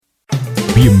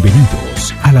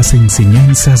Bienvenidos a las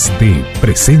enseñanzas de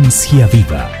Presencia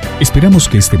Viva. Esperamos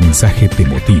que este mensaje te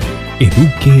motive,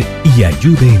 eduque y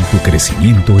ayude en tu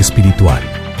crecimiento espiritual.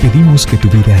 Pedimos que tu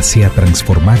vida sea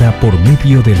transformada por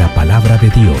medio de la palabra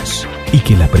de Dios y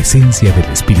que la presencia del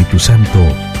Espíritu Santo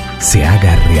se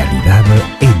haga realidad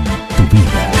en tu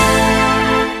vida.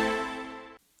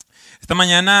 Esta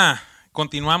mañana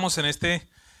continuamos en este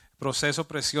proceso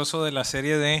precioso de la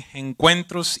serie de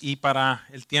encuentros, y para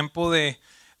el tiempo de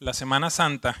la Semana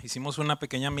Santa hicimos una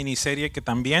pequeña miniserie que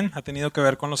también ha tenido que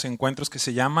ver con los encuentros, que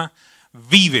se llama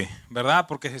Vive, ¿verdad?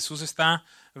 Porque Jesús está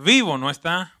vivo, no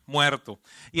está muerto.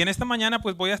 Y en esta mañana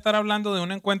pues voy a estar hablando de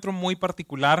un encuentro muy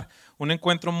particular, un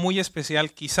encuentro muy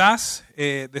especial. Quizás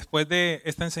después de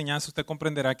esta enseñanza usted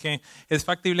comprenderá que es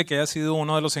factible que haya sido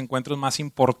uno de los encuentros más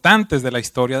importantes de la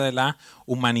historia de la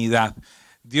humanidad.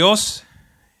 Dios,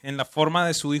 en la forma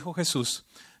de su Hijo Jesús,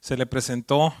 se le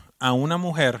presentó a una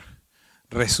mujer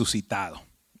resucitado,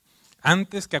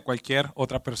 antes que a cualquier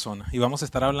otra persona. Y vamos a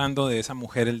estar hablando de esa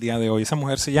mujer el día de hoy. Esa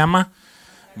mujer se llama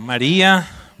María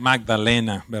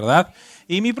Magdalena, ¿verdad?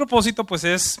 Y mi propósito pues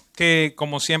es que,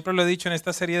 como siempre lo he dicho en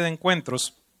esta serie de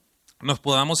encuentros, nos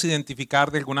podamos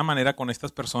identificar de alguna manera con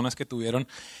estas personas que tuvieron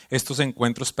estos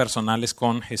encuentros personales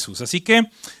con Jesús. Así que,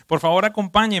 por favor,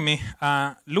 acompáñeme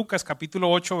a Lucas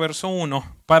capítulo 8, verso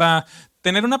 1, para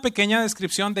tener una pequeña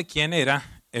descripción de quién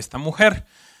era esta mujer.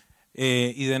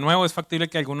 Y de nuevo es factible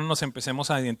que algunos nos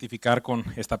empecemos a identificar con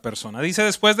esta persona. Dice: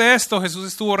 después de esto, Jesús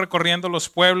estuvo recorriendo los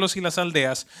pueblos y las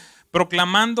aldeas,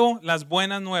 proclamando las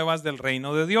buenas nuevas del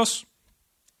reino de Dios.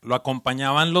 Lo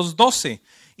acompañaban los 12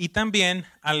 y también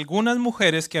algunas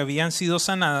mujeres que habían sido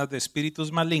sanadas de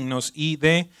espíritus malignos y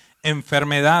de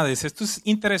enfermedades. Esto es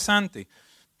interesante.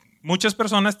 Muchas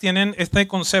personas tienen este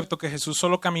concepto que Jesús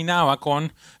solo caminaba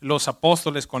con los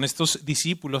apóstoles, con estos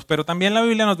discípulos, pero también la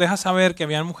Biblia nos deja saber que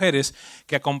había mujeres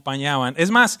que acompañaban.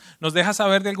 Es más, nos deja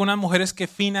saber de algunas mujeres que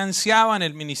financiaban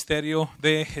el ministerio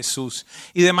de Jesús.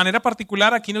 Y de manera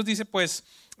particular aquí nos dice pues,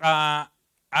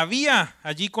 había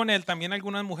allí con él también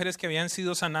algunas mujeres que habían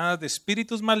sido sanadas de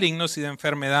espíritus malignos y de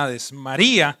enfermedades.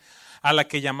 María, a la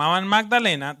que llamaban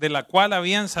Magdalena, de la cual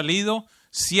habían salido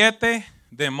 7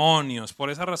 demonios. Por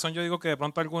esa razón yo digo que de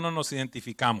pronto algunos nos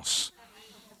identificamos,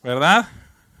 ¿verdad?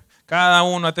 Cada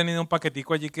uno ha tenido un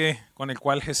paquetico allí con el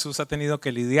cual Jesús ha tenido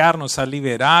que lidiar, nos ha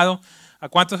liberado. ¿A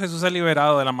cuántos Jesús ha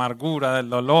liberado de la amargura, del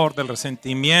dolor, del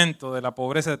resentimiento, de la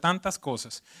pobreza, de tantas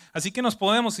cosas? Así que nos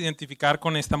podemos identificar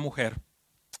con esta mujer.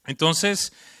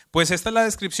 Entonces, pues esta es la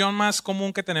descripción más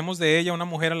común que tenemos de ella, una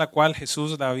mujer a la cual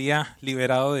Jesús la había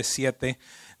liberado de 7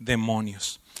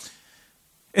 demonios.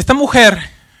 Esta mujer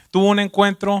tuvo un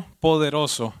encuentro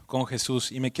poderoso con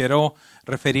Jesús y me quiero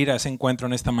referir a ese encuentro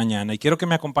en esta mañana. Y quiero que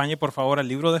me acompañe por favor al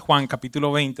libro de Juan,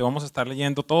 capítulo 20. Vamos a estar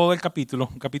leyendo todo el capítulo,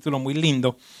 un capítulo muy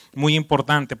lindo, muy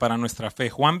importante para nuestra fe.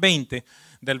 Juan 20,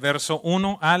 del verso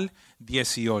 1 al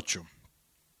 18.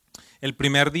 El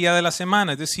primer día de la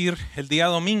semana, es decir, el día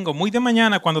domingo, muy de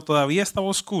mañana, cuando todavía estaba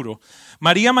oscuro,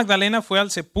 María Magdalena fue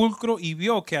al sepulcro y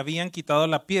vio que habían quitado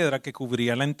la piedra que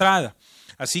cubría la entrada.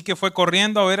 Así que fue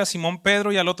corriendo a ver a Simón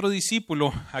Pedro y al otro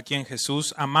discípulo, a quien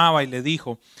Jesús amaba, y le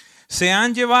dijo: se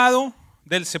han llevado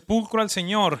del sepulcro al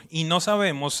Señor y no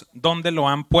sabemos dónde lo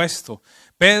han puesto.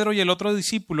 Pedro y el otro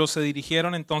discípulo se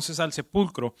dirigieron entonces al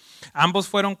sepulcro. Ambos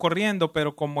fueron corriendo,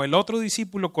 pero como el otro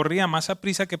discípulo corría más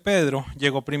aprisa que Pedro,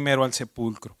 llegó primero al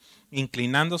sepulcro.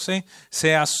 Inclinándose,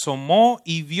 se asomó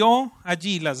y vio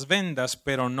allí las vendas,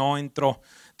 pero no entró.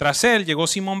 Tras él llegó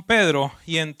Simón Pedro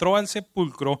y entró al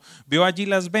sepulcro, vio allí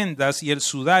las vendas y el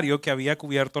sudario que había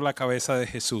cubierto la cabeza de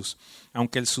Jesús,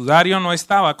 aunque el sudario no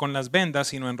estaba con las vendas,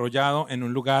 sino enrollado en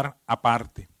un lugar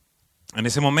aparte. En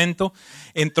ese momento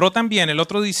entró también el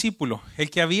otro discípulo, el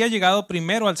que había llegado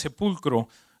primero al sepulcro,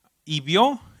 y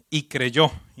vio y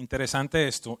creyó. Interesante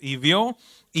esto, y vio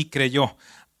y creyó.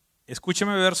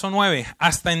 Escúcheme verso 9.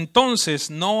 Hasta entonces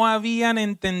no habían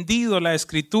entendido la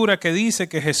escritura que dice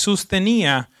que Jesús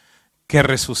tenía que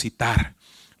resucitar.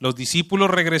 Los discípulos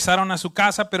regresaron a su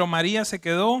casa, pero María se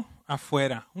quedó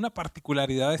afuera. Una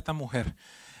particularidad de esta mujer.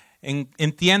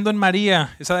 Entiendo en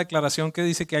María esa declaración que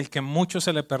dice que al que mucho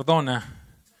se le perdona,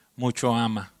 mucho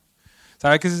ama.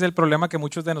 ¿Sabe que ese es el problema que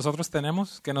muchos de nosotros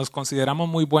tenemos? Que nos consideramos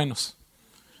muy buenos.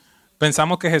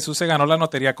 Pensamos que Jesús se ganó la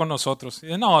lotería con nosotros.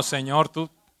 Y no, Señor, tú,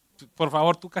 por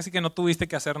favor, tú casi que no tuviste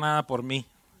que hacer nada por mí.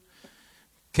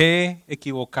 Qué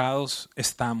equivocados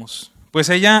estamos. Pues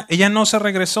ella no se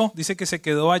regresó, dice que se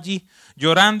quedó allí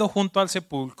llorando junto al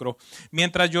sepulcro.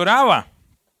 Mientras lloraba,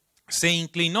 se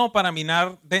inclinó para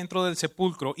mirar dentro del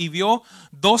sepulcro y vio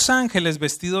 2 ángeles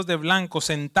vestidos de blanco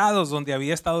sentados donde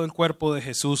había estado el cuerpo de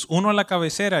Jesús, uno a la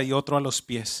cabecera y otro a los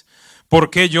pies. ¿Por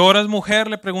qué lloras, mujer?,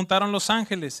 le preguntaron los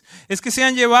ángeles. Es que se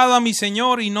han llevado a mi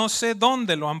Señor y no sé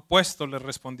dónde lo han puesto, le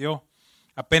respondió.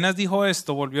 Apenas dijo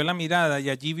esto, volvió la mirada y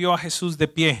allí vio a Jesús de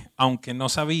pie, aunque no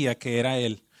sabía que era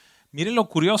él. Miren lo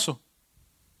curioso.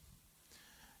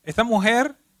 Esta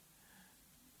mujer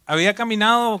había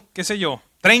caminado,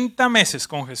 30 meses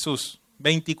con Jesús,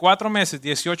 24 meses,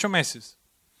 18 meses.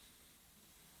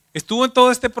 Estuvo en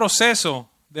todo este proceso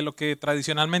de lo que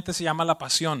tradicionalmente se llama la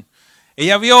pasión.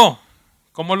 Ella vio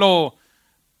cómo lo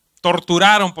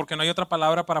torturaron, porque no hay otra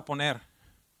palabra para poner,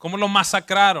 cómo lo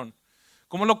masacraron,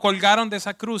 cómo lo colgaron de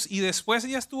esa cruz, y después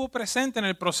ella estuvo presente en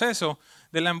el proceso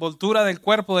de la envoltura del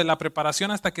cuerpo, de la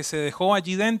preparación, hasta que se dejó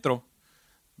allí dentro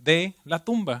de la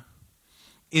tumba.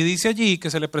 Y dice allí que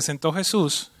se le presentó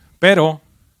Jesús, pero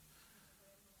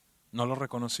no lo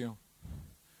reconoció.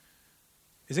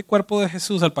 Ese cuerpo de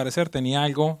Jesús, al parecer, tenía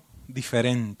algo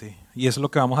diferente, y eso es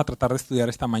lo que vamos a tratar de estudiar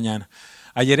esta mañana.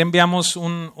 Ayer enviamos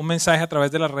un mensaje a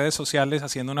través de las redes sociales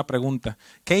haciendo una pregunta.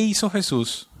 ¿Qué hizo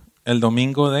Jesús el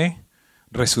domingo de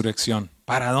resurrección?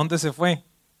 ¿Para dónde se fue?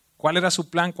 ¿Cuál era su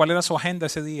plan? ¿Cuál era su agenda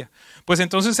ese día? Pues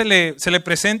entonces se le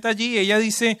presenta allí y ella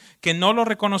dice que no lo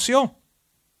reconoció.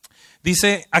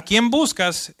 Dice, ¿a quién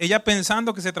buscas? Ella,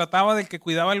 pensando que se trataba del que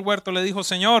cuidaba el huerto, le dijo,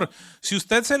 Señor, si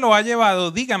usted se lo ha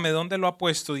llevado, dígame dónde lo ha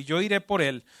puesto y yo iré por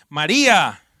él.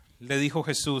 María, le dijo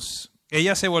Jesús.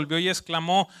 Ella se volvió y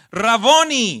exclamó,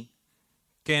 Raboni,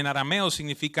 que en arameo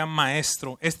significa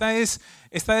maestro. Esta es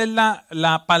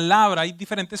la palabra. Hay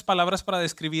diferentes palabras para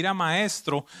describir a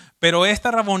maestro, pero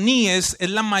esta Raboni es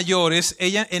la mayor.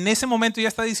 Ella en ese momento ya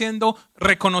está diciendo,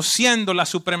 reconociendo la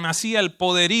supremacía, el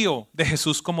poderío de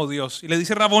Jesús como Dios. Y le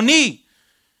dice Raboni,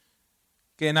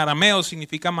 que en arameo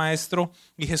significa maestro.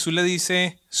 Y Jesús le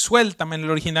dice, suéltame. En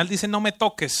el original dice, no me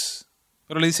toques.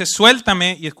 Pero le dice,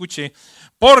 suéltame, y escuche,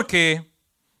 porque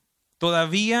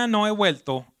todavía no he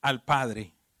vuelto al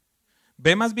Padre.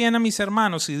 Ve más bien a mis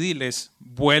hermanos y diles,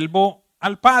 vuelvo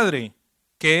al Padre,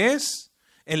 que es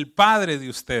el Padre de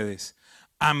ustedes,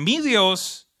 a mi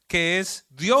Dios, que es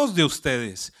Dios de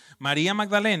ustedes. María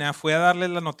Magdalena fue a darle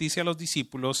la noticia a los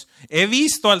discípulos. He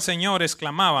visto al Señor,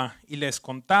 exclamaba, y les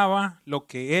contaba lo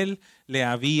que Él le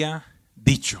había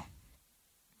dicho.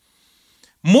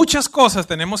 Muchas cosas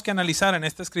tenemos que analizar en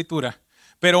esta escritura.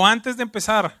 Pero antes de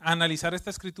empezar a analizar esta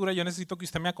escritura, yo necesito que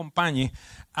usted me acompañe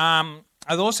a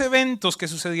 2 eventos que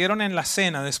sucedieron en la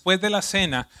cena, después de la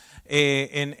cena,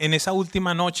 en esa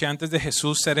última noche antes de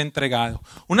Jesús ser entregado.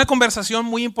 Una conversación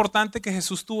muy importante que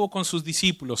Jesús tuvo con sus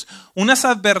discípulos, unas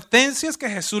advertencias que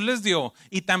Jesús les dio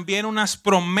y también unas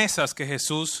promesas que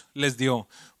Jesús les dio.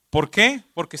 ¿Por qué?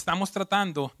 Porque estamos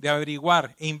tratando de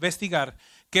averiguar e investigar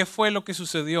qué fue lo que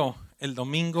sucedió el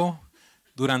domingo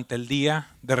durante el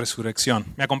día de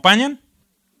resurrección. ¿Me acompañan?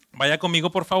 Vaya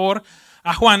conmigo, por favor,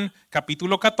 a Juan,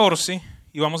 capítulo 14,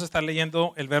 y vamos a estar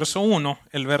leyendo el verso 1,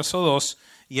 el verso 2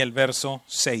 y el verso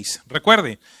 6.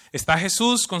 Recuerde, está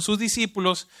Jesús con sus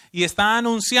discípulos y está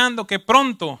anunciando que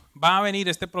pronto va a venir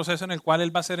este proceso en el cual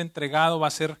Él va a ser entregado, va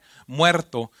a ser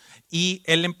muerto, y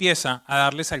Él empieza a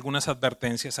darles algunas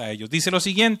advertencias a ellos. Dice lo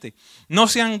siguiente, no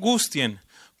se angustien,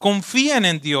 confíen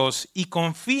en Dios y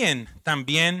confíen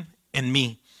también en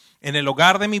mí. En el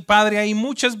hogar de mi Padre hay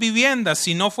muchas viviendas.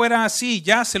 Si no fuera así,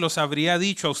 ya se los habría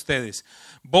dicho a ustedes.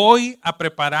 Voy a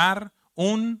preparar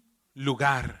un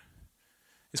lugar.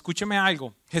 Escúcheme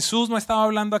algo. Jesús no estaba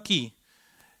hablando aquí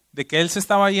de que Él se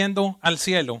estaba yendo al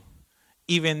cielo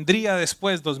y vendría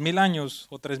después 2000 años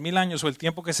o 3000 años o el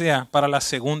tiempo que sea para la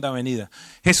segunda venida.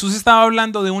 Jesús estaba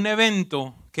hablando de un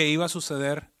evento que iba a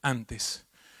suceder antes.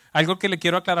 Algo que le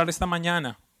quiero aclarar esta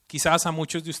mañana, quizás a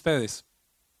muchos de ustedes,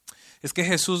 es que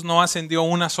Jesús no ascendió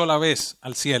una sola vez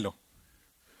al cielo.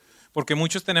 Porque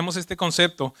muchos tenemos este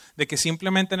concepto de que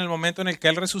simplemente en el momento en el que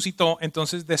Él resucitó,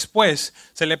 entonces después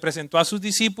se le presentó a sus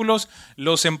discípulos,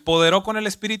 los empoderó con el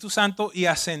Espíritu Santo y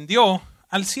ascendió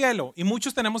al cielo. Y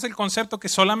muchos tenemos el concepto que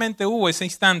solamente hubo ese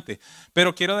instante.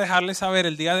 Pero quiero dejarles saber,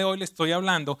 el día de hoy les estoy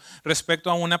hablando respecto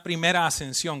a una primera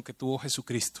ascensión que tuvo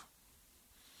Jesucristo.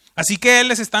 Así que Él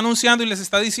les está anunciando y les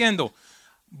está diciendo,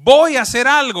 voy a hacer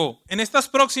algo en estas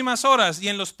próximas horas y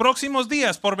en los próximos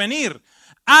días por venir.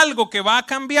 Algo que va a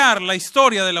cambiar la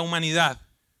historia de la humanidad.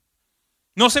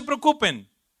 No se preocupen.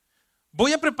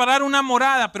 Voy a preparar una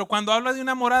morada, pero cuando habla de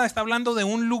una morada está hablando de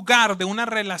un lugar, de una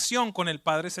relación con el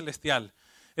Padre Celestial.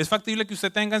 Es factible que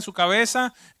usted tenga en su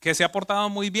cabeza que se ha portado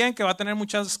muy bien, que va a tener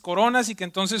muchas coronas y que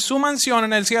entonces su mansión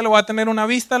en el cielo va a tener una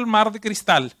vista al mar de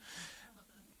cristal.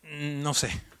 No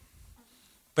sé.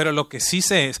 Pero lo que sí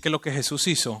sé es que lo que Jesús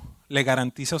hizo le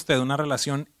garantiza a usted una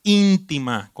relación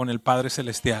íntima con el Padre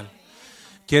Celestial.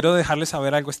 Quiero dejarles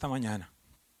saber algo esta mañana.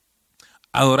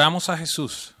 Adoramos a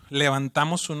Jesús,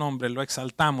 levantamos su nombre, lo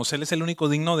exaltamos. Él es el único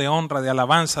digno de honra, de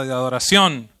alabanza, de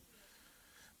adoración.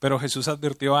 Pero Jesús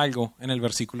advirtió algo en el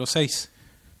versículo 6.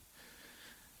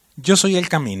 Yo soy el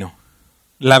camino,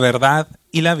 la verdad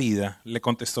y la vida, le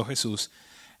contestó Jesús.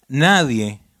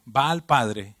 Nadie va al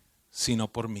Padre sino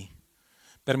por mí.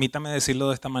 Permítame decirlo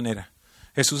de esta manera.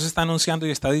 Jesús está anunciando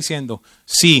y está diciendo,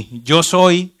 sí, yo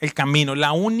soy el camino.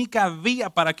 La única vía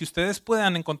para que ustedes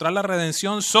puedan encontrar la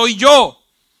redención soy yo.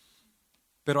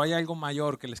 Pero hay algo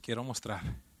mayor que les quiero mostrar.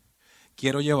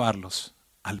 Quiero llevarlos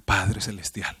al Padre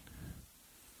Celestial.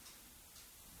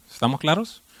 ¿Estamos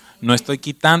claros? No estoy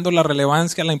quitando la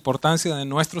relevancia, la importancia de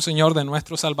nuestro Señor, de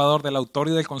nuestro Salvador, del autor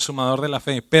y del consumador de la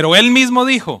fe. Pero Él mismo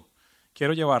dijo,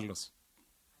 quiero llevarlos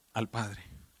al Padre.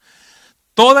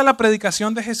 Toda la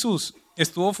predicación de Jesús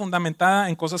estuvo fundamentada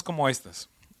en cosas como estas.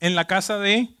 En la casa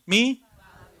de mi,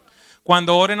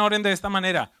 cuando oren, oren de esta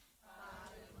manera.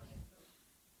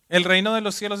 El reino de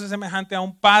los cielos es semejante a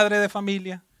un padre de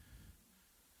familia.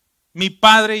 Mi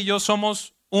padre y yo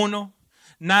somos uno.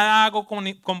 Nada hago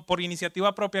por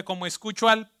iniciativa propia, como escucho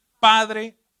al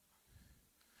Padre.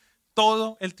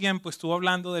 Todo el tiempo estuvo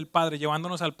hablando del Padre,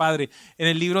 llevándonos al Padre. En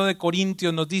el libro de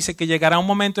Corintios nos dice que llegará un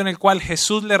momento en el cual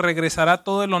Jesús le regresará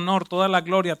todo el honor, toda la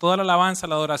gloria, toda la alabanza,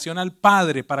 la adoración al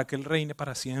Padre para que Él reine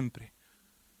para siempre.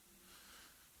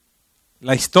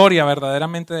 La historia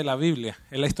verdaderamente de la Biblia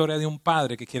es la historia de un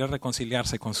padre que quiere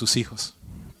reconciliarse con sus hijos.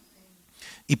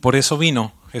 Y por eso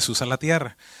vino Jesús a la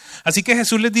tierra. Así que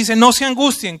Jesús les dice, no se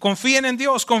angustien, confíen en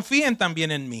Dios, confíen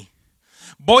también en mí.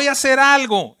 Voy a hacer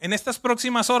algo en estas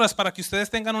próximas horas para que ustedes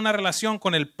tengan una relación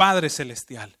con el Padre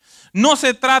Celestial. No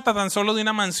se trata tan solo de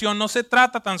una mansión, no se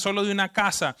trata tan solo de una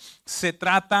casa. Se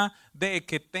trata de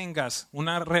que tengas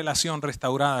una relación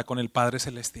restaurada con el Padre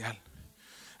Celestial.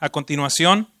 A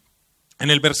continuación,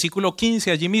 en el versículo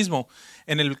 15, allí mismo,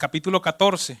 en el capítulo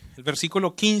 14, el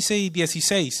versículo 15 y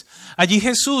 16, allí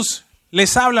Jesús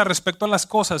les habla respecto a las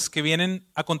cosas que vienen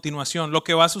a continuación, lo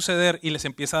que va a suceder, y les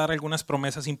empieza a dar algunas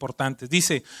promesas importantes.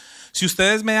 Dice, si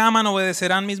ustedes me aman,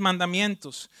 obedecerán mis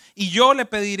mandamientos, y yo le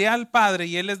pediré al Padre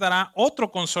y Él les dará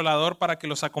otro consolador para que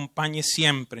los acompañe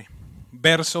siempre.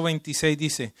 Verso 26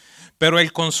 dice, pero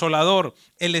el Consolador,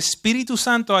 el Espíritu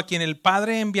Santo, a quien el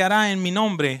Padre enviará en mi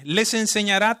nombre, les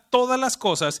enseñará todas las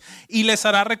cosas y les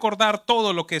hará recordar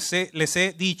todo lo que les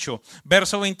he dicho.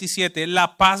 Verso 27,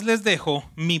 la paz les dejo,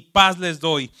 mi paz les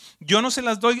doy. Yo no se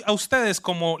las doy a ustedes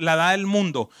como la da el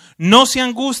mundo. No se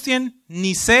angustien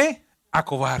ni se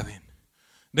acobarden.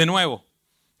 De nuevo,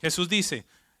 Jesús dice,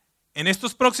 en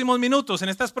estos próximos minutos, en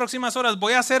estas próximas horas,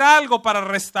 voy a hacer algo para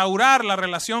restaurar la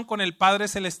relación con el Padre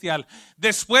Celestial.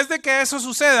 Después de que eso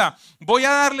suceda, voy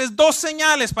a darles 2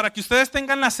 señales para que ustedes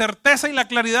tengan la certeza y la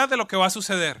claridad de lo que va a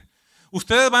suceder.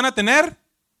 Ustedes van a tener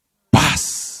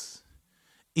paz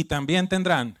y también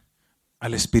tendrán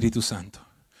al Espíritu Santo.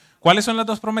 ¿Cuáles son las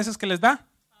 2 promesas que les da?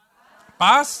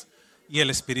 Paz y el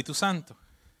Espíritu Santo.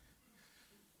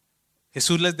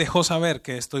 Jesús les dejó saber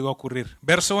que esto iba a ocurrir.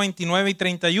 Verso 29 y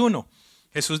 31.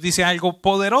 Jesús dice algo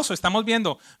poderoso. Estamos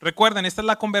viendo, recuerden, esta es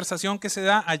la conversación que se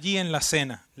da allí en la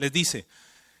cena. Les dice,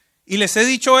 y les he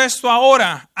dicho esto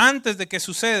ahora, antes de que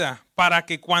suceda, para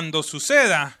que cuando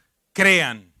suceda,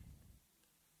 crean.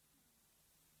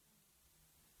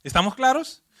 ¿Estamos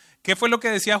claros? ¿Qué fue lo que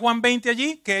decía Juan 20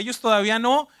 allí? Que ellos todavía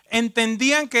no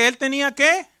entendían que Él tenía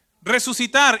que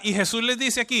resucitar, y Jesús les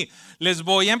dice aquí, les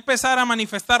voy a empezar a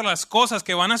manifestar las cosas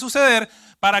que van a suceder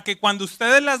para que cuando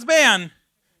ustedes las vean,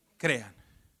 crean.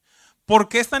 ¿Por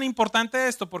qué es tan importante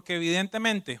esto? Porque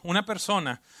evidentemente una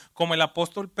persona como el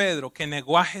apóstol Pedro, que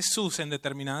negó a Jesús en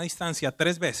determinada instancia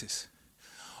 3 veces,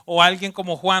 o alguien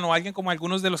como Juan, o alguien como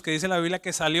algunos de los que dice la Biblia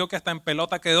que salió, que hasta en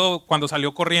pelota quedó cuando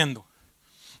salió corriendo,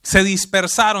 se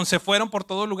dispersaron, se fueron por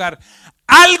todo lugar.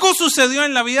 Algo sucedió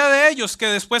en la vida de ellos que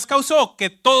después causó que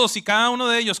todos y cada uno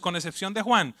de ellos, con excepción de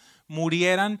Juan,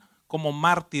 murieran como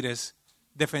mártires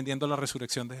defendiendo la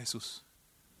resurrección de Jesús.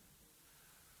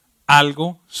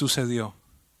 Algo sucedió.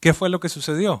 ¿Qué fue lo que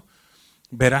sucedió?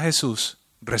 Ver a Jesús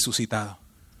resucitado.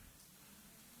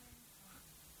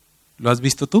 ¿Lo has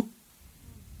visto tú?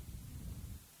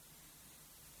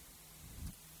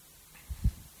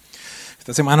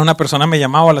 Esta semana una persona me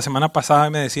llamaba, la semana pasada, y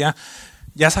me decía,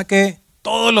 ya saqué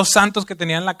todos los santos que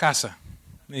tenía en la casa.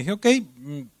 Me dije, ok,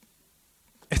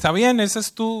 está bien, esa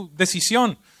es tu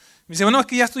decisión. Me dice, bueno, es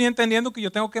que ya estoy entendiendo que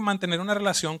yo tengo que mantener una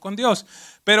relación con Dios.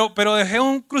 Pero dejé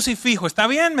un crucifijo, ¿está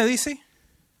bien? Me dice.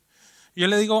 Y yo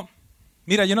le digo,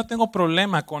 Mira, yo no tengo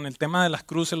problema con el tema de las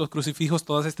cruces, los crucifijos,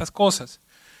 todas estas cosas.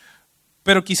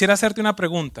 Pero quisiera hacerte una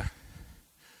pregunta.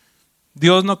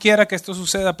 Dios no quiera que esto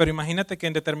suceda, pero imagínate que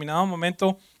en determinado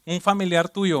momento un familiar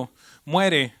tuyo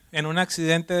muere en un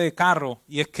accidente de carro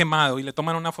y es quemado y le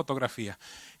toman una fotografía.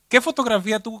 ¿Qué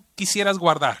fotografía tú quisieras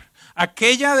guardar?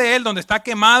 ¿Aquella de él donde está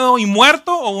quemado y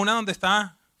muerto o una donde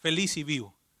está feliz y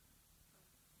vivo?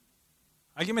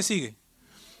 ¿Alguien me sigue?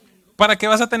 ¿Para qué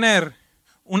vas a tener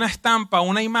una estampa,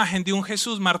 una imagen de un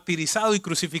Jesús martirizado y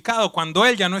crucificado cuando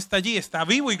Él ya no está allí, está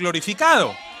vivo y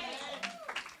glorificado?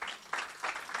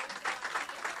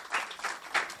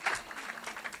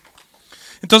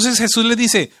 Entonces Jesús les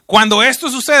dice, cuando esto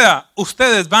suceda,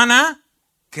 ustedes van a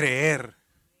creer.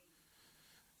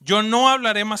 Yo no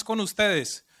hablaré más con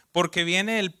ustedes, porque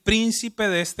viene el príncipe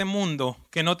de este mundo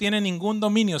que no tiene ningún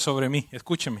dominio sobre mí.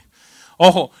 Escúcheme.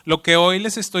 Ojo, lo que hoy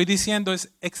les estoy diciendo es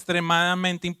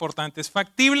extremadamente importante. Es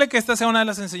factible que esta sea una de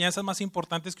las enseñanzas más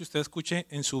importantes que usted escuche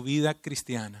en su vida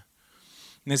cristiana.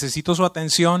 Necesito su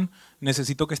atención,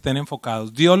 necesito que estén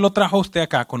enfocados. Dios lo trajo a usted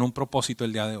acá con un propósito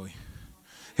el día de hoy.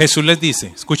 Jesús les dice,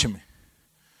 escúcheme,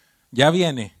 ya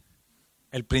viene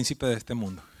el príncipe de este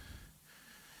mundo.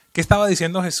 ¿Qué estaba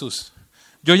diciendo Jesús?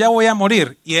 Yo ya voy a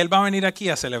morir y Él va a venir aquí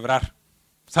a celebrar.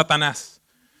 Satanás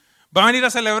va a venir a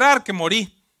celebrar que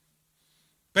morí.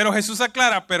 Pero Jesús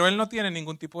aclara, pero Él no tiene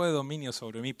ningún tipo de dominio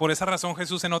sobre mí. Por esa razón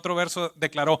Jesús en otro verso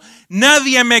declaró,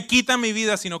 nadie me quita mi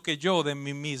vida, sino que yo de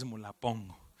mí mismo la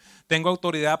pongo. Tengo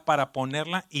autoridad para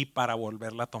ponerla y para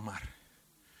volverla a tomar.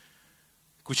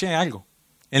 Escuche algo.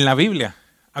 En la Biblia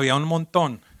había un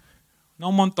montón, no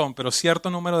un montón, pero cierto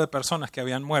número de personas que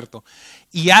habían muerto.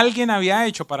 Y alguien había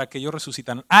hecho para que ellos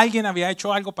resucitaran. Alguien había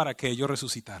hecho algo para que ellos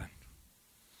resucitaran.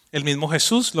 El mismo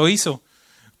Jesús lo hizo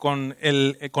con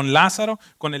Lázaro,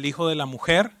 con el hijo de la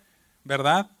mujer,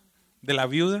 ¿verdad? De la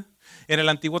viuda. En el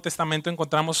Antiguo Testamento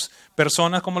encontramos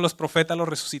personas como los profetas los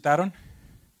resucitaron.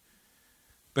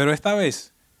 Pero esta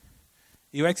vez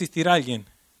iba a existir alguien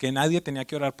que nadie tenía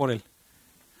que orar por él,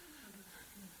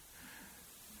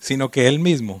 sino que él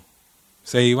mismo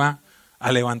se iba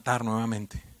a levantar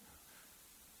nuevamente.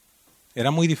 Era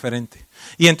muy diferente.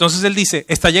 Y entonces él dice,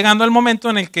 está llegando el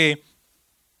momento en el que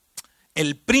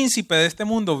el príncipe de este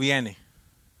mundo viene,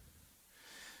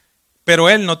 pero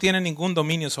él no tiene ningún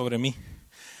dominio sobre mí.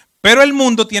 Pero el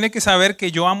mundo tiene que saber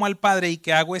que yo amo al Padre y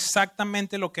que hago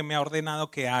exactamente lo que me ha ordenado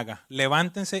que haga.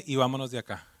 Levántense y vámonos de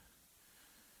acá.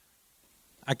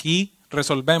 Aquí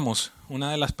resolvemos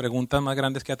una de las preguntas más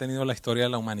grandes que ha tenido la historia de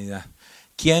la humanidad.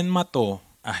 ¿Quién mató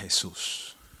a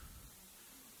Jesús?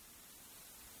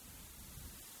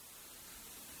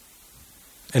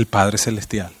 El Padre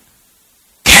Celestial.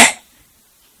 ¿Qué?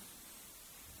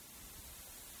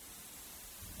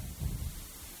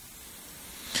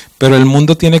 Pero el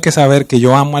mundo tiene que saber que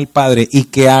yo amo al Padre y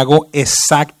que hago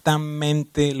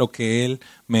exactamente lo que Él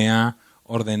me ha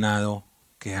ordenado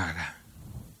que haga.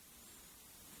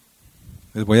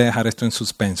 Les voy a dejar esto en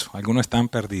suspenso. Algunos están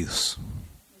perdidos.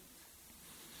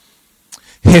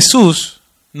 Jesús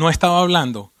no estaba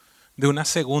hablando de una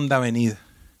segunda venida.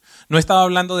 No estaba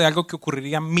hablando de algo que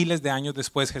ocurriría miles de años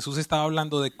después. Jesús estaba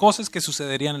hablando de cosas que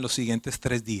sucederían en los siguientes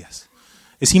 3 días.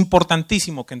 Es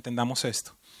importantísimo que entendamos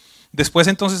esto. Después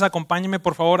entonces acompáñenme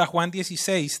por favor a Juan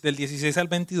 16, del 16 al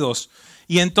 22.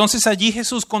 Y entonces allí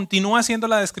Jesús continúa haciendo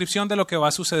la descripción de lo que va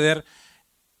a suceder.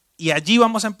 Y allí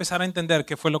vamos a empezar a entender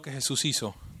qué fue lo que Jesús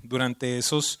hizo durante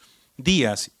esos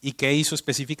días y qué hizo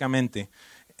específicamente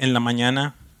en la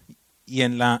mañana y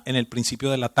en el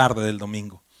principio de la tarde del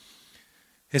domingo.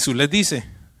 Jesús les dice,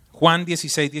 Juan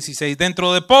 16, 16,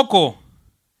 dentro de poco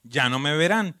ya no me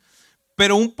verán,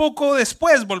 pero un poco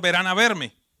después volverán a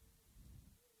verme.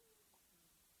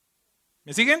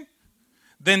 ¿Me siguen?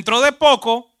 Dentro de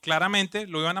poco, claramente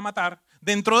lo iban a matar,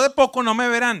 dentro de poco no me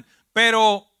verán,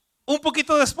 pero un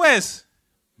poquito después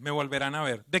me volverán a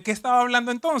ver. ¿De qué estaba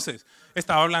hablando entonces?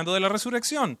 Estaba hablando de la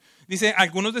resurrección. Dice,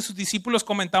 algunos de sus discípulos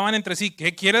comentaban entre sí,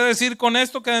 ¿qué quiere decir con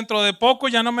esto? Que dentro de poco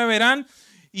ya no me verán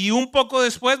y un poco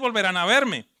después volverán a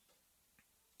verme.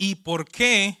 ¿Y por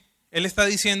qué? Él está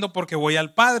diciendo porque voy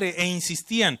al Padre, e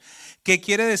insistían. ¿Qué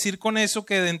quiere decir con eso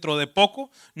que dentro de poco?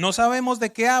 No sabemos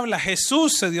de qué habla.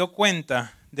 Jesús se dio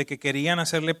cuenta de que querían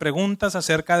hacerle preguntas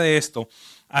acerca de esto,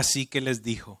 así que les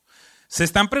dijo. Se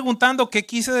están preguntando qué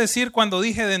quise decir cuando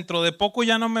dije dentro de poco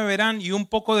ya no me verán y un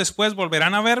poco después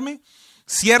volverán a verme.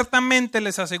 Ciertamente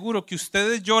les aseguro que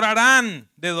ustedes llorarán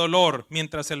de dolor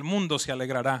mientras el mundo se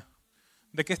alegrará.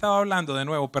 ¿De qué estaba hablando de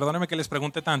nuevo? Perdónenme que les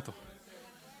pregunte tanto.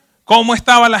 ¿Cómo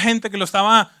estaba la gente que lo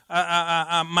estaba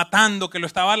matando, que lo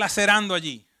estaba lacerando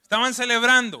allí? Estaban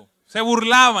celebrando, se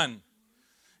burlaban.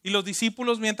 Y los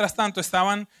discípulos, mientras tanto,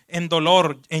 estaban en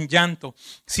dolor, en llanto.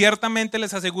 Ciertamente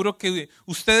les aseguro que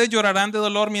ustedes llorarán de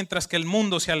dolor mientras que el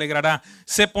mundo se alegrará.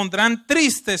 Se pondrán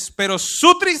tristes, pero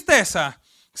su tristeza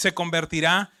se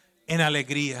convertirá en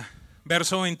alegría.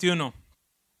 Verso 21.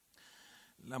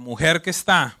 La mujer que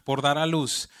está por dar a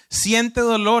luz siente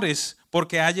dolores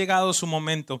porque ha llegado su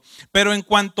momento. Pero en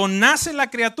cuanto nace la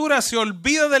criatura, se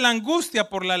olvida de la angustia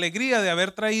por la alegría de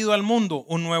haber traído al mundo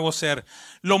un nuevo ser.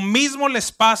 Lo mismo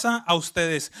les pasa a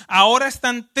ustedes. Ahora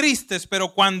están tristes,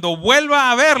 pero cuando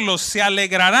vuelva a verlos, se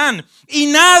alegrarán. Y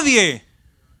nadie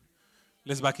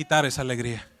les va a quitar esa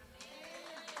alegría.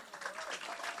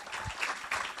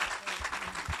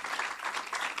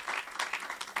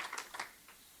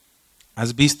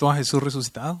 ¿Has visto a Jesús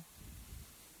resucitado?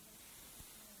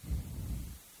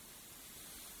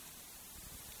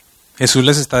 Jesús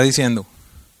les está diciendo,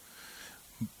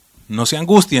 no se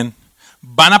angustien,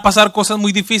 van a pasar cosas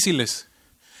muy difíciles.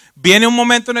 Viene un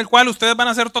momento en el cual ustedes van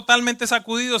a ser totalmente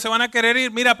sacudidos, se van a querer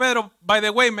ir. Mira, Pedro, by the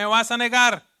way, me vas a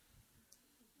negar.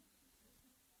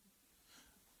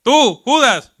 Tú,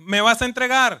 Judas, me vas a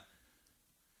entregar.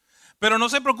 Pero no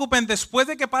se preocupen, después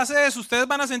de que pase eso, ustedes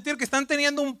van a sentir que están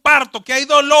teniendo un parto, que hay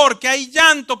dolor, que hay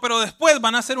llanto, pero después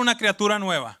van a ser una criatura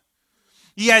nueva.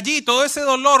 Y allí todo ese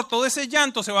dolor, todo ese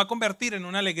llanto se va a convertir en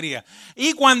una alegría.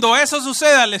 Y cuando eso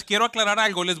suceda, les quiero aclarar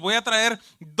algo. Les voy a traer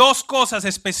dos cosas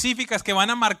específicas que van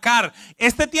a marcar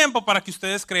este tiempo para que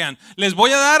ustedes crean. Les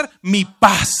voy a dar mi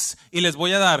paz y les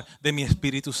voy a dar de mi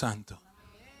Espíritu Santo.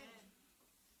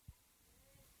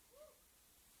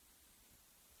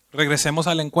 Regresemos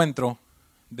al encuentro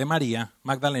de María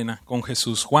Magdalena con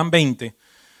Jesús. Juan 20,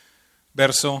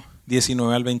 verso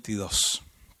 19 al 22.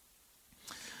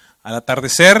 Al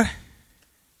atardecer,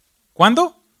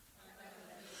 ¿cuándo?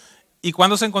 ¿Y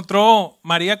cuándo se encontró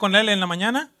María con él? ¿En la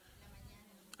mañana?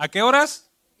 ¿A qué horas?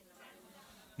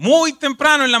 Muy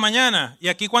temprano en la mañana. ¿Y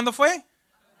aquí cuándo fue?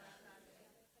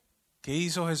 ¿Qué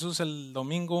hizo Jesús el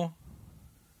domingo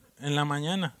en la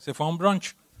mañana? Se fue a un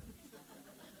brunch.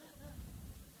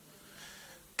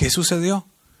 ¿Qué sucedió?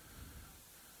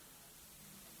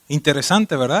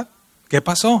 Interesante, ¿verdad? ¿Qué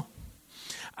pasó?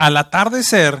 Al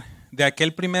atardecer de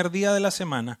aquel primer día de la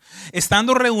semana,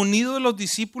 estando reunidos los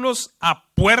discípulos a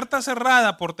puerta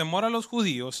cerrada por temor a los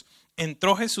judíos,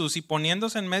 entró Jesús y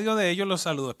poniéndose en medio de ellos los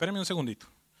saludó. Espérenme un segundito.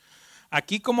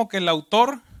 Aquí como que el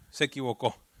autor se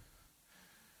equivocó.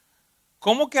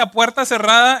 ¿Cómo que a puerta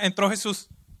cerrada entró Jesús?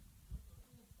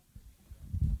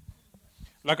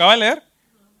 ¿Lo acaba de leer?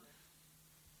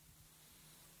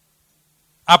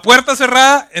 A puerta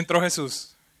cerrada entró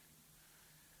Jesús.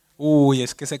 Uy,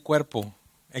 es que ese cuerpo,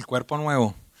 el cuerpo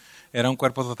nuevo, era un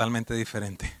cuerpo totalmente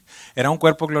diferente. Era un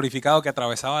cuerpo glorificado que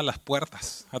atravesaba las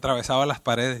puertas, atravesaba las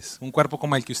paredes. Un cuerpo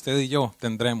como el que usted y yo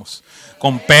tendremos.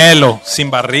 Con pelo, sin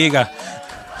barriga.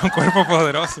 Un cuerpo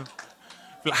poderoso,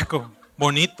 flaco,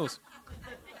 bonitos.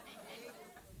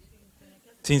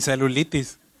 Sin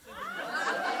celulitis.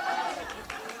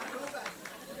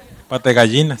 Pate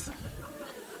gallinas.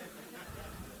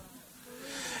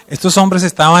 Estos hombres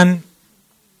estaban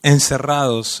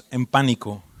encerrados en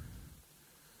pánico.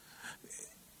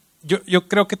 Yo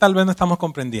creo que tal vez no estamos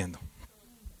comprendiendo.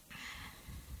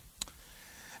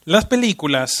 Las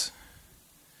películas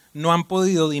no han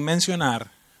podido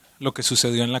dimensionar lo que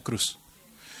sucedió en la cruz.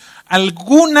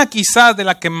 Alguna quizás de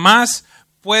la que más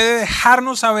puede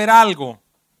dejarnos saber algo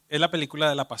es la película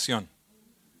de la Pasión.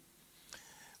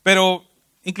 Pero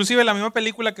inclusive la misma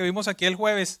película que vimos aquí el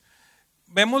jueves,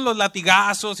 vemos los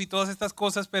latigazos y todas estas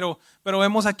cosas, pero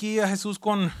vemos aquí a Jesús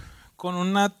con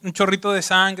un chorrito de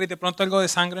sangre y de pronto algo de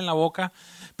sangre en la boca.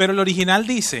 Pero el original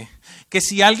dice que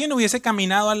si alguien hubiese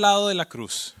caminado al lado de la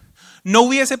cruz, no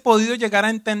hubiese podido llegar a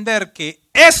entender que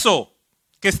eso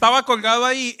que estaba colgado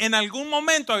ahí en algún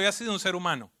momento había sido un ser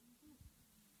humano.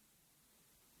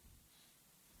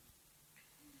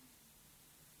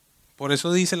 Por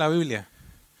eso dice la Biblia,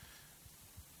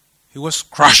 he was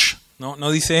crushed. No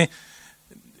dice,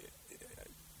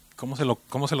 ¿cómo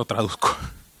se lo traduzco?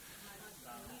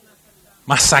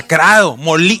 Masacrado,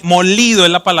 molido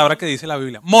es la palabra que dice la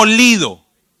Biblia. Molido.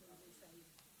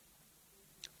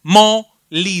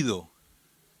 Molido.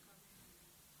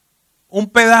 Un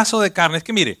pedazo de carne. Es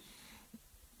que mire,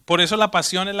 por eso la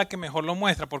Pasión es la que mejor lo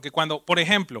muestra. Porque cuando, por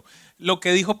ejemplo, lo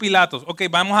que dijo Pilatos, ok,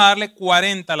 vamos a darle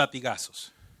 40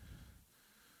 latigazos.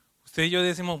 Usted y yo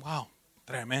decimos, wow,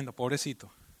 tremendo,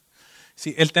 pobrecito.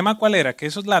 Sí, el tema cuál era, que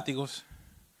esos látigos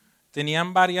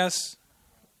tenían varias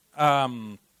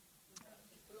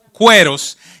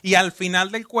cueros y al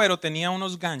final del cuero tenía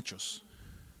unos ganchos.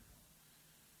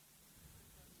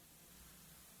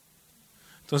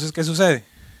 Entonces, ¿qué sucede?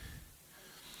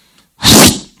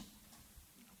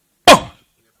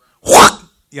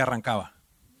 y arrancaba.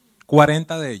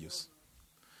 40 de ellos.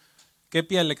 ¿Qué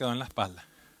piel le quedó en la espalda?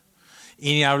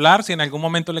 Y ni hablar si en algún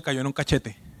momento le cayó en un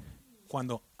cachete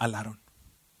cuando alaron.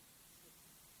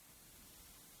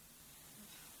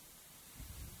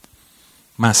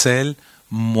 Mas él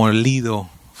molido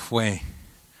fue,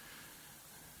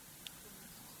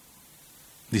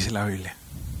 dice la Biblia.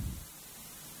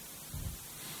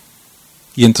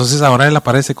 Y entonces ahora él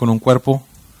aparece con un cuerpo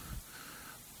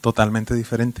totalmente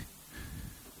diferente.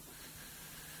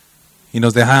 Y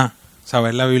nos deja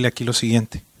saber la Biblia aquí lo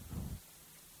siguiente.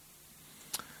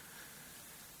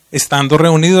 Estando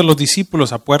reunidos los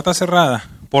discípulos a puerta cerrada,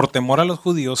 por temor a los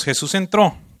judíos, Jesús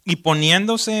entró y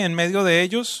poniéndose en medio de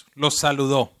ellos, los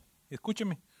saludó.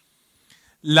 Escúcheme.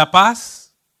 La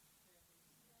paz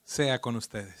sea con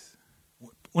ustedes.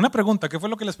 Una pregunta, ¿qué fue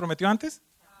lo que les prometió antes?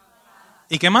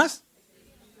 ¿Y qué más?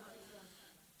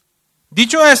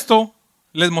 Dicho esto,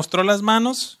 les mostró las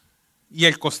manos y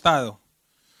el costado.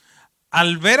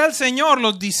 Al ver al Señor,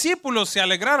 los discípulos se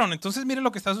alegraron. Entonces, mire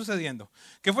lo que está sucediendo.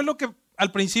 ¿Qué fue lo que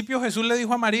al principio Jesús le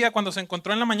dijo a María cuando se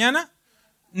encontró en la mañana?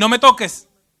 No me toques.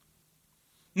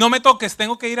 No me toques,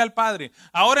 tengo que ir al Padre.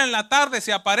 Ahora en la tarde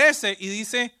se aparece y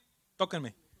dice,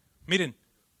 tóquenme. Miren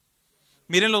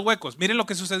los huecos, miren lo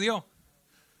que sucedió.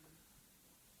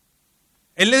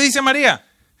 Él le dice a María,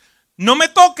 no me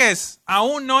toques,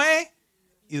 aún no he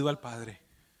ido al Padre.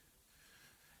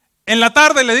 En la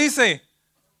tarde le dice,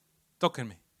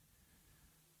 tóquenme.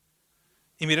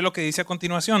 Y mire lo que dice a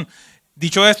continuación.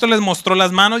 Dicho esto, les mostró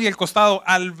las manos y el costado.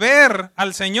 Al ver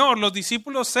al Señor, los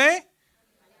discípulos se...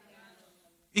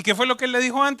 ¿Y qué fue lo que él le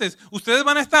dijo antes? Ustedes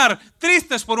van a estar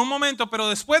tristes por un momento, pero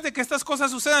después de que estas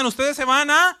cosas sucedan, ustedes se van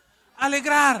a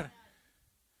alegrar.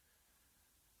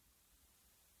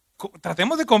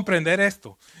 Tratemos de comprender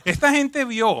esto. Esta gente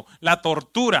vio la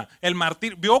tortura, el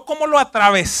martirio, vio cómo lo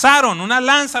atravesaron, una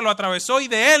lanza lo atravesó y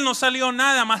de él no salió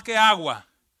nada más que agua.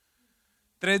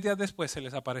 3 días después se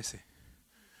les aparece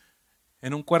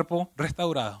en un cuerpo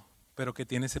restaurado, pero que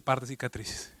tiene ese par de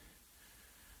cicatrices.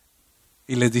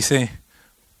 Y les dice,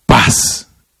 paz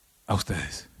a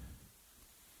ustedes.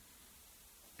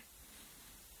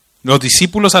 Los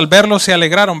discípulos al verlo se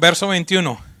alegraron. Verso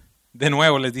 21, de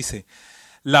nuevo les dice,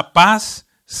 la paz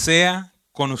sea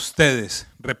con ustedes,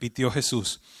 repitió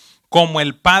Jesús. Como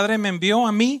el Padre me envió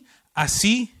a mí,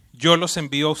 así yo los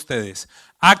envío a ustedes.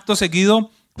 Acto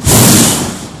seguido,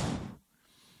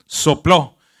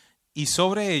 sopló y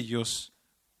sobre ellos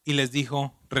y les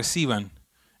dijo, reciban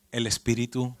el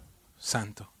Espíritu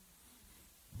Santo.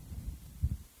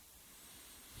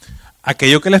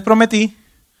 Aquello que les prometí,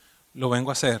 lo vengo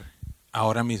a hacer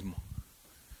ahora mismo.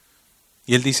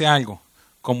 Y él dice algo,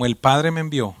 como el Padre me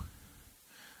envió,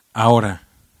 ahora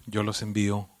yo los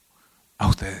envío a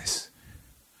ustedes.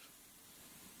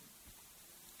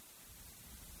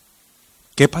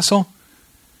 ¿Qué pasó?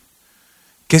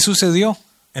 ¿Qué sucedió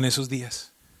en esos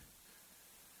días?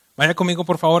 Vaya conmigo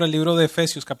por favor al libro de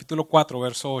Efesios capítulo 4,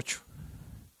 verso 8.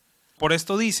 Por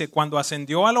esto dice, cuando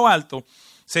ascendió a lo alto,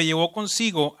 se llevó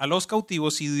consigo a los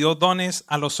cautivos y dio dones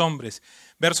a los hombres.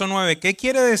 Verso 9, ¿qué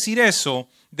quiere decir eso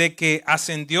de que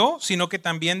ascendió, sino que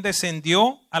también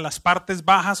descendió a las partes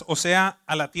bajas, o sea,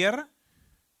 a la tierra?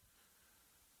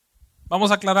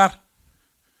 Vamos a aclarar.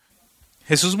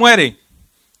 Jesús muere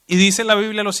y dice la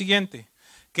Biblia lo siguiente,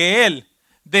 que Él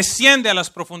desciende a las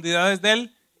profundidades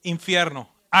del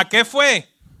infierno. ¿A qué fue?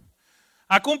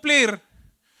 A cumplir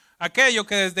aquello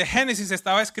que desde Génesis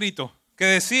estaba escrito, que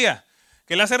decía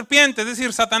que la serpiente, es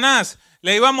decir, Satanás,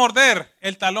 le iba a morder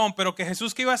el talón, pero que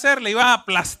Jesús, ¿qué iba a hacer? Le iba a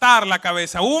aplastar la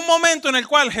cabeza. Hubo un momento en el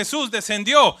cual Jesús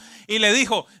descendió y le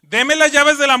dijo, deme las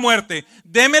llaves de la muerte,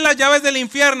 deme las llaves del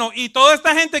infierno, y toda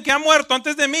esta gente que ha muerto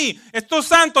antes de mí, estos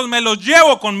santos me los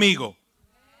llevo conmigo.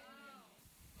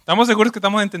 ¿Estamos seguros que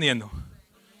estamos entendiendo?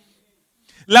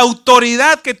 La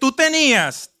autoridad que tú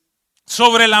tenías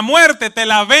sobre la muerte te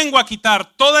la vengo a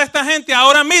quitar. Toda esta gente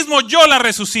ahora mismo yo la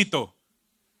resucito.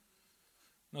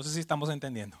 No sé si estamos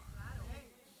entendiendo.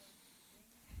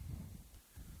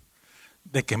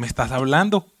 ¿De qué me estás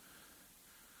hablando?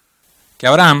 Que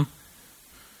Abraham,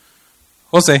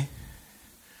 José,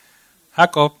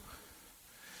 Jacob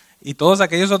y todos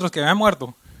aquellos otros que habían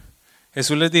muerto,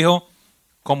 Jesús les dijo,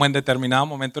 como en determinado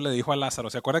momento le dijo a Lázaro.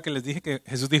 ¿Se acuerda que les dije que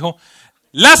Jesús dijo,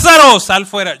 Lázaro, sal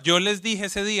fuera? Yo les dije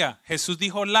ese día, Jesús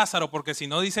dijo Lázaro, porque si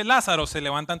no dice Lázaro, se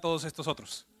levantan todos estos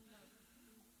otros.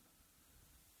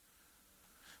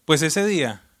 Pues ese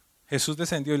día Jesús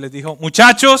descendió y les dijo,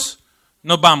 muchachos,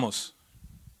 nos vamos.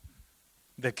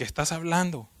 ¿De qué estás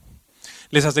hablando?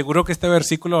 Les aseguro que este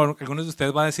versículo, algunos de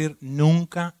ustedes van a decir,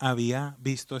 nunca había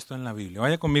visto esto en la Biblia.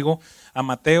 Vaya conmigo a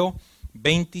Mateo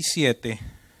 27,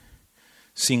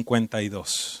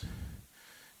 52.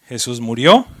 Jesús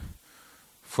murió,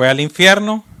 fue al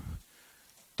infierno,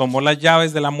 tomó las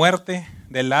llaves de la muerte,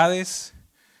 del Hades,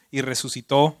 y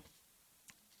resucitó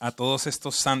a todos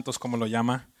estos santos, como lo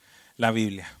llama la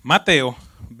Biblia. Mateo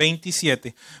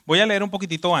 27. Voy a leer un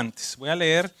poquitito antes. Voy a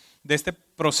leer de este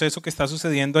proceso que está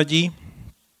sucediendo allí.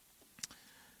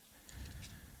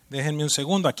 Déjenme un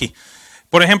segundo aquí.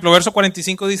 Por ejemplo, verso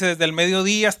 45 dice, desde el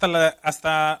mediodía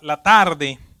hasta la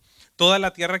tarde, toda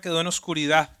la tierra quedó en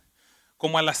oscuridad.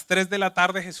 Como a las 3 de la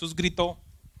tarde Jesús gritó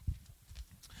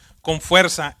con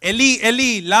fuerza, Elí,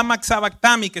 Elí, lama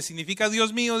sabactami, que significa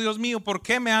Dios mío, ¿por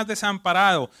qué me has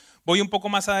desamparado? Voy un poco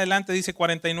más adelante, dice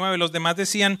 49, los demás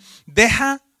decían,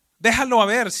 déjalo a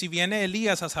ver si viene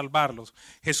Elías a salvarlos.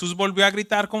 Jesús volvió a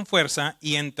gritar con fuerza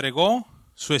y entregó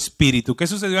su espíritu. ¿Qué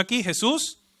sucedió aquí?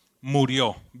 Jesús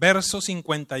murió. Verso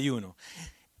 51.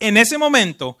 En ese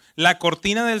momento, la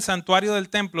cortina del santuario del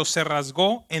templo se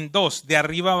rasgó en dos, de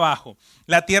arriba abajo.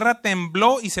 La tierra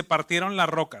tembló y se partieron las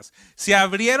rocas. Se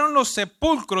abrieron los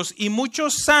sepulcros y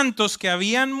muchos santos que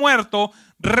habían muerto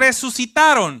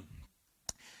resucitaron.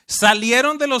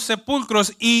 Salieron de los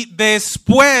sepulcros y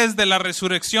después de la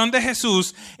resurrección de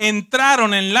Jesús,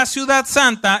 entraron en la ciudad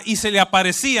santa y se le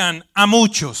aparecían a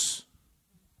muchos.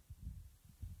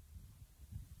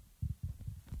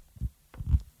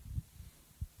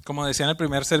 Como decía en el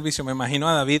primer servicio, me imagino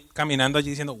a David caminando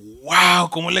allí diciendo, wow,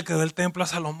 ¿cómo le quedó el templo a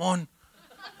Salomón?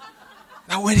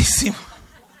 Está buenísimo.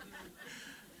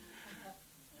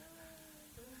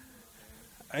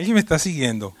 ¿Alguien me está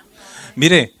siguiendo?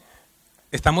 Mire,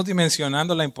 estamos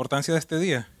dimensionando la importancia de este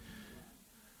día.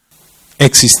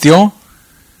 Existió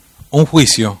un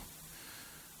juicio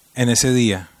en ese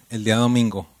día, el día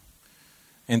domingo,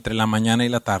 entre la mañana y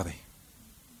la tarde.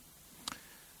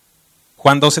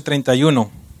 Juan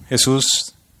 12:31.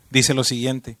 Jesús dice lo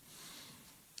siguiente,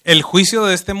 el juicio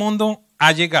de este mundo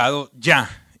ha llegado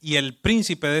ya y el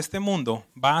príncipe de este mundo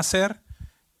va a ser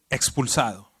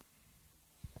expulsado.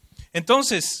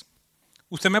 Entonces,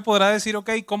 usted me podrá decir, ok,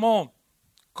 ¿cómo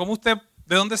usted,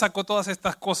 de dónde sacó todas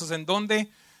estas cosas? ¿En dónde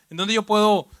yo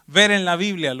puedo ver en la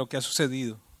Biblia lo que ha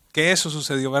sucedido? Que eso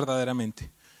sucedió verdaderamente.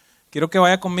 Quiero que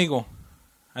vaya conmigo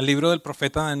al libro del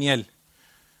profeta Daniel,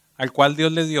 al cual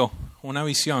Dios le dio una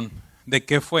visión de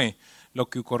qué fue lo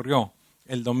que ocurrió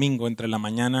el domingo entre la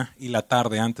mañana y la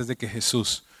tarde antes de que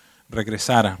Jesús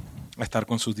regresara a estar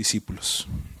con sus discípulos.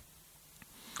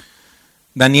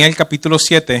 Daniel capítulo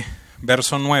 7,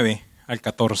 verso 9 al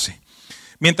 14.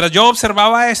 Mientras yo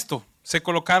observaba esto, se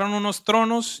colocaron unos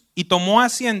tronos y tomó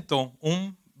asiento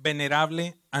un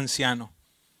venerable anciano.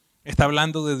 Está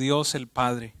hablando de Dios el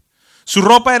Padre. Su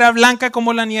ropa era blanca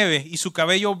como la nieve y su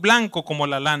cabello blanco como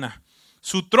la lana.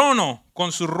 Su trono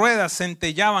con sus ruedas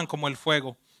centellaban como el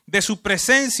fuego. De su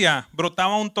presencia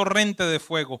brotaba un torrente de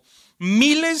fuego.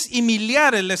 Miles y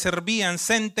millares le servían,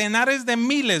 centenares de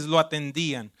miles lo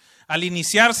atendían. Al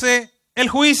iniciarse el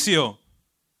juicio,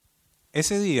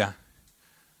 ese día,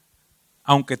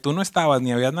 aunque tú no estabas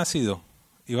ni habías nacido,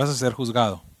 ibas a ser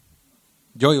juzgado.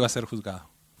 Yo iba a ser juzgado.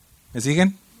 ¿Me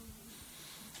siguen?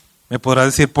 Me podrás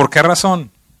decir, ¿por qué razón?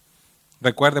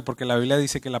 Recuerde, porque la Biblia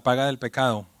dice que la paga del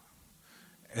pecado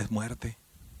es muerte.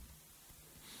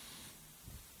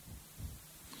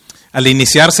 Al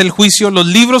iniciarse el juicio, los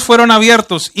libros fueron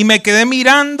abiertos y me quedé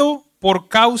mirando por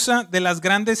causa de las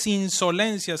grandes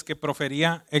insolencias que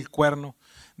profería el cuerno.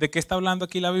 ¿De qué está hablando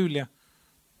aquí la Biblia?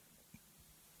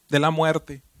 De la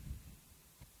muerte.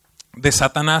 De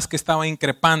Satanás, que estaba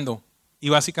increpando y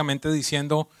básicamente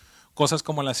diciendo cosas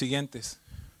como las siguientes.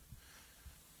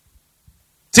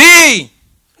 Sí,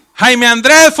 Jaime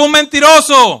Andrés fue un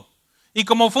mentiroso. Y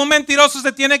como fue un mentiroso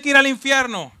se tiene que ir al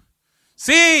infierno.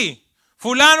 Sí,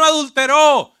 fulano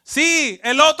adulteró. Sí,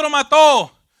 el otro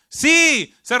mató.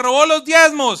 Sí, se robó los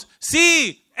diezmos.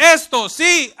 Sí, esto,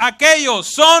 sí, aquello.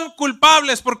 Son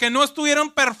culpables porque no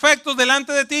estuvieron perfectos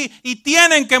delante de ti y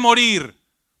tienen que morir.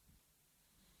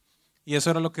 Y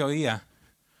eso era lo que oía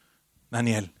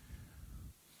Daniel.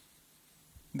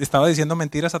 ¿Estaba diciendo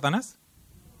mentiras Satanás?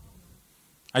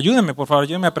 Ayúdenme, por favor,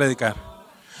 ayúdenme a predicar.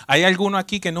 ¿Hay alguno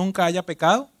aquí que nunca haya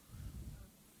pecado?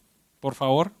 Por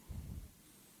favor.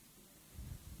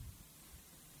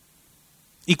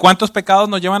 ¿Y cuántos pecados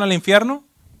nos llevan al infierno?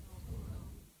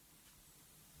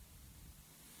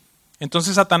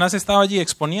 Entonces Satanás estaba allí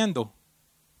exponiendo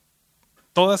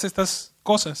todas estas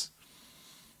cosas.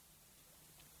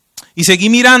 Y seguí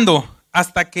mirando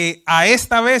hasta que a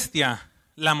esta bestia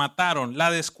la mataron,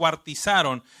 la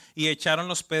descuartizaron y echaron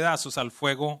los pedazos al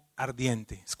fuego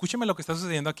ardiente. Escúcheme lo que está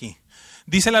sucediendo aquí.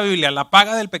 Dice la Biblia, la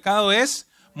paga del pecado es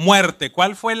muerte.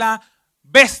 ¿Cuál fue la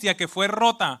bestia que fue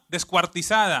rota,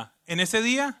 descuartizada? en ese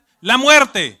día? La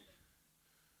muerte.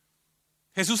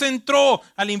 Jesús entró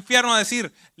al infierno a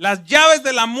decir, las llaves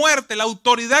de la muerte, la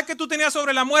autoridad que tú tenías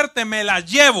sobre la muerte, me la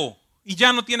llevo. Y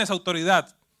ya no tienes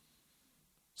autoridad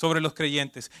sobre los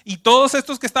creyentes. Y todos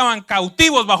estos que estaban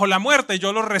cautivos bajo la muerte,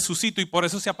 yo los resucito. Y por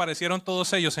eso se aparecieron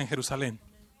todos ellos en Jerusalén.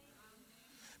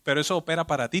 Pero eso opera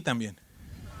para ti también.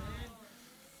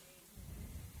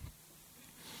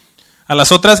 A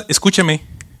las otras, escúcheme,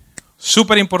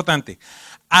 súper importante.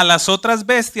 A las otras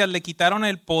bestias le quitaron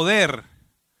el poder,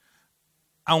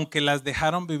 aunque las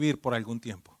dejaron vivir por algún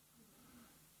tiempo.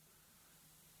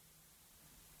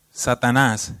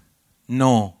 Satanás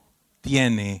no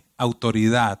tiene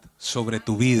autoridad sobre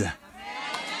tu vida.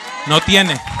 No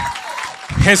tiene.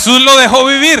 Jesús lo dejó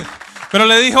vivir, pero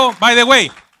le dijo, by the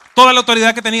way, toda la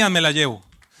autoridad que tenían me la llevo.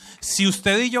 Si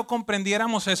usted y yo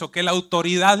comprendiéramos eso, que la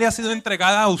autoridad le ha sido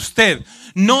entregada a usted,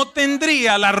 no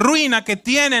tendría la ruina que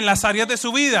tiene en las áreas de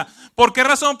su vida. ¿Por qué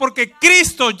razón? Porque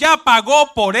Cristo ya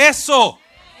pagó por eso.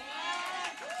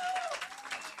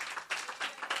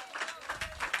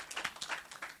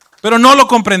 Pero no lo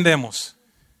comprendemos.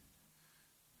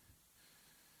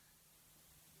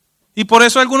 Y por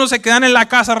eso algunos se quedan en la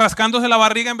casa rascándose la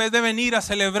barriga en vez de venir a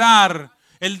celebrar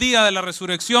el día de la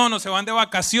resurrección, o se van de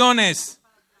vacaciones,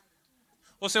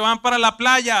 o se van para la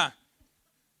playa.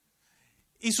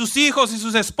 Y sus hijos y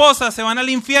sus esposas se van al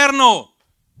infierno.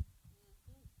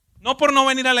 No por no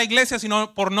venir a la iglesia,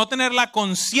 sino por no tener la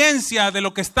conciencia de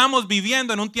lo que estamos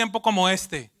viviendo en un tiempo como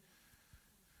este.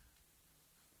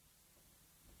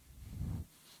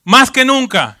 Más que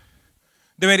nunca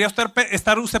debería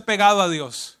estar usted pegado a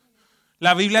Dios.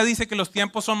 La Biblia dice que los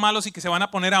tiempos son malos y que se van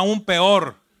a poner aún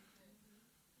peor.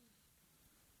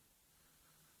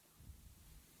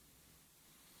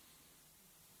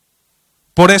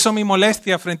 Por eso mi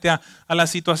molestia frente a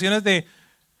las situaciones de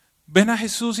ven a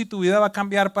Jesús y tu vida va a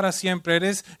cambiar para siempre.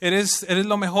 Eres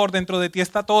lo mejor, dentro de ti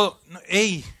está todo.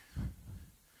 Ey,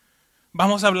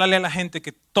 vamos a hablarle a la gente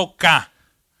que toca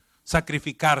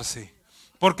sacrificarse.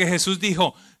 Porque Jesús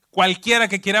dijo, cualquiera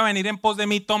que quiera venir en pos de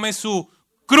mí, tome su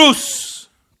cruz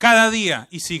cada día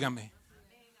y sígame.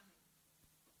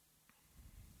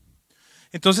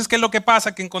 Entonces, ¿qué es lo que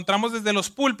pasa? Que encontramos desde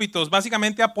los púlpitos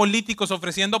básicamente a políticos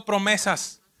ofreciendo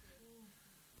promesas.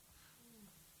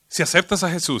 Si aceptas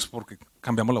a Jesús, porque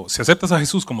cambiamos la voz, si aceptas a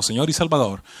Jesús como Señor y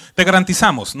Salvador, te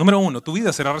garantizamos, número 1, tu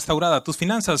vida será restaurada, tus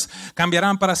finanzas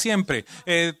cambiarán para siempre,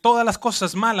 todas las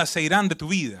cosas malas se irán de tu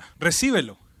vida,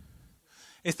 recíbelo.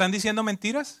 ¿Están diciendo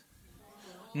mentiras?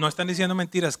 No están diciendo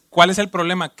mentiras. ¿Cuál es el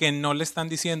problema? Que no le están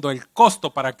diciendo el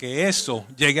costo para que eso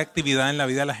llegue a actividad en la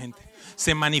vida de la gente,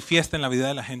 se manifiesta en la vida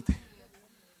de la gente.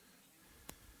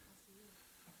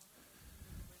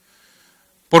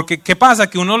 Porque ¿qué pasa?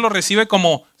 Que uno lo recibe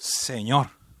como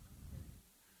Señor.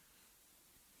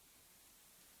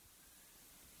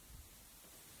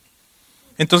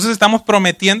 Entonces estamos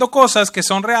prometiendo cosas que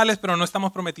son reales, pero no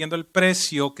estamos prometiendo el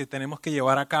precio que tenemos que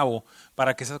llevar a cabo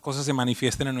para que esas cosas se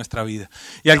manifiesten en nuestra vida.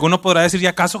 Y alguno podrá decir, ¿y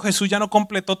acaso Jesús ya no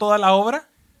completó toda la obra?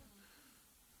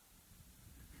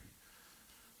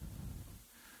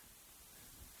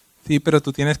 Sí, pero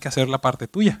tú tienes que hacer la parte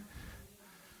tuya.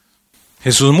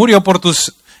 Jesús murió por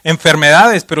tus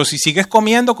enfermedades, pero si sigues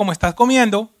comiendo como estás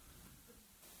comiendo,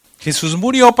 Jesús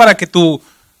murió para que tu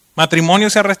matrimonio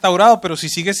sea restaurado, pero si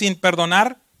sigues sin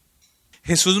perdonar,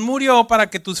 Jesús murió para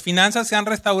que tus finanzas sean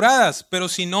restauradas, pero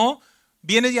si no,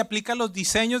 vienes y aplicas los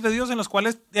diseños de Dios en los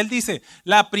cuales Él dice,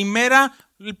 el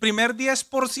primer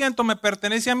 10% me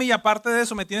pertenece a mí y aparte de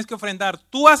eso me tienes que ofrendar.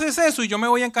 Tú haces eso y yo me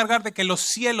voy a encargar de que los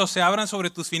cielos se abran sobre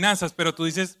tus finanzas, pero tú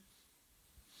dices,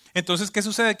 entonces, ¿qué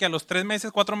sucede? Que a los 3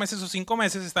 meses, 4 meses o 5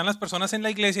 meses están las personas en la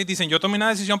iglesia y dicen, yo tomé una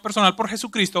decisión personal por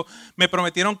Jesucristo, me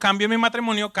prometieron cambio en mi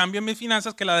matrimonio, cambio en mis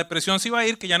finanzas, que la depresión se iba a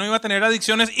ir, que ya no iba a tener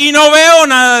adicciones y no veo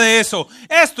nada de eso.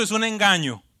 Esto es un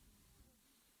engaño.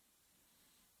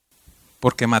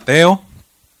 Porque Mateo,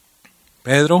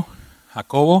 Pedro,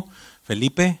 Jacobo,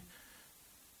 Felipe,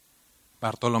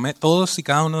 Bartolomé, todos y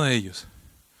cada uno de ellos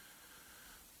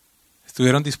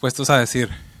estuvieron dispuestos a decir,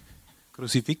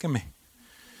 crucifíqueme.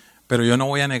 Pero yo no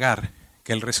voy a negar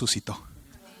que Él resucitó.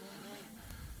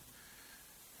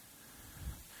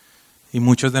 Y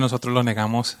muchos de nosotros lo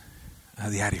negamos a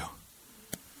diario.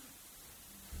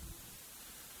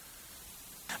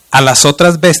 A las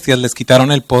otras bestias les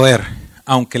quitaron el poder,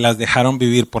 aunque las dejaron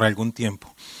vivir por algún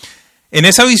tiempo. En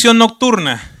esa visión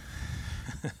nocturna,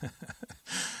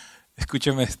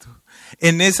 escúcheme esto,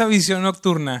 en esa visión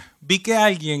nocturna vi que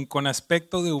alguien con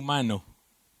aspecto de humano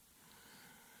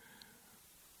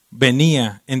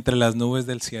venía entre las nubes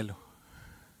del cielo.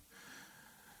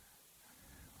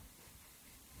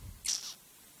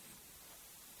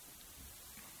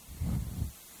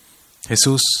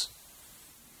 Jesús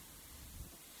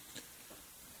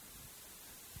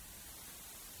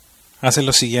hace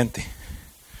lo siguiente.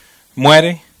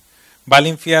 Muere, va al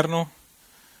infierno,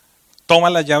 toma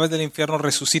las llaves del infierno,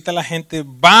 resucita a la gente,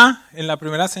 va en la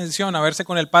primera ascensión a verse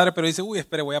con el Padre, pero dice,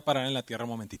 espere, voy a parar en la tierra un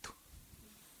momentito.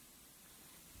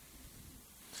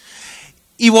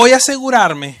 Y voy a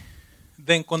asegurarme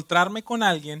de encontrarme con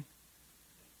alguien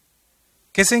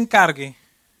que se encargue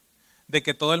de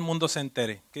que todo el mundo se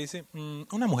entere. ¿Qué dice?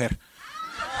 Una mujer.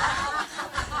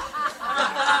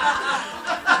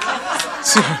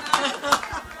 Sí.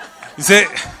 Dice,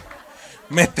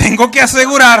 me tengo que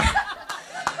asegurar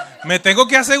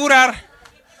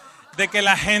de que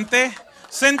la gente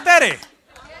se entere.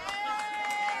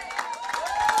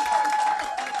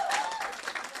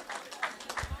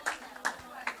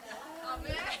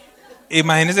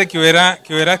 Imagínense que hubiera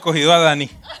escogido a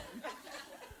Dani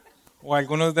o a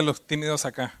algunos de los tímidos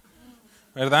acá,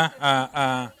 ¿verdad?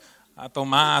 A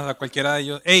Tomás, a cualquiera de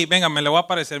ellos. Hey, venga, me le voy a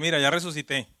aparecer, mira, ya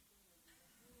resucité.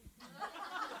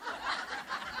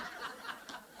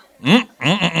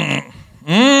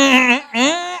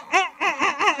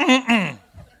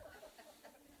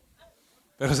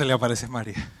 Pero se le aparece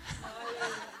María.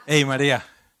 Hey, María,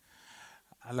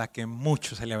 a la que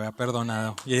mucho se le había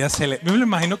perdonado. Y ella yo me lo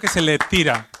imagino que se le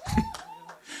tira.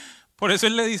 Por eso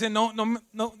él le dice, no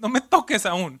me toques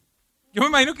aún. Yo me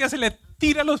imagino que ella se le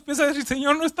tira a los pies a decir,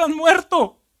 Señor, no estás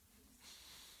muerto.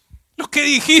 Lo que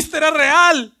dijiste era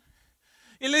real.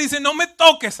 Y él le dice, no me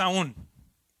toques aún.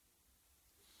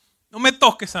 No me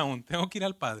toques aún, tengo que ir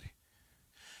al Padre.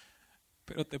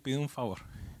 Pero te pido un favor.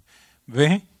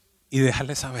 Ve y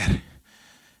déjale saber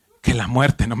que la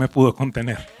muerte no me pudo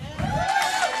contener.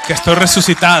 Que estoy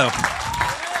resucitado.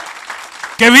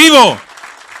 Que vivo.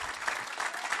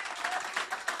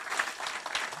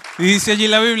 Y dice allí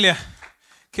la Biblia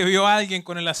que vio a alguien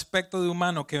con el aspecto de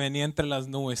humano que venía entre las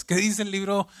nubes. ¿Qué dice el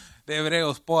libro de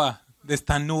Hebreos, Poa? De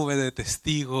esta nube de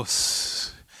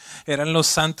testigos. Eran los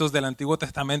santos del Antiguo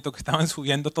Testamento que estaban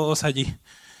subiendo todos allí.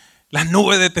 La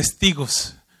nube de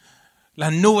testigos. La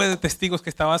nube de testigos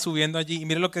que estaba subiendo allí. Y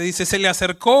mire lo que dice. Se le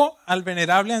acercó al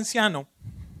venerable anciano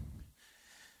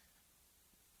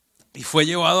y fue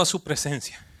llevado a su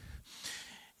presencia.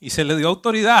 Y se le dio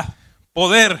autoridad,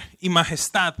 poder y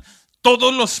majestad.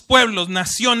 Todos los pueblos,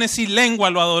 naciones y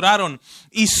lengua lo adoraron.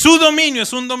 Y su dominio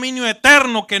es un dominio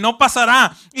eterno que no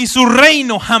pasará. Y su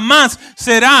reino jamás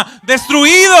será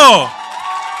destruido.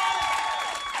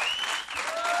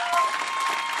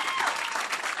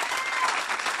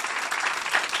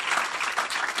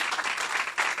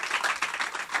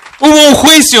 Hubo un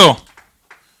juicio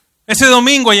ese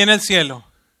domingo allá en el cielo,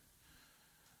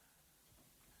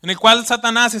 en el cual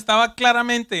Satanás estaba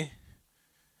claramente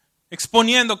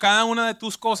exponiendo cada una de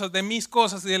tus cosas, de mis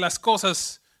cosas y de las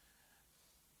cosas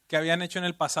que habían hecho en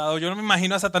el pasado. Yo no me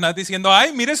imagino a Satanás diciendo,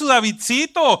 ay, mire su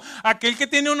Davidcito, aquel que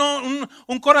tiene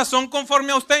un corazón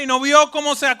conforme a usted, y no vio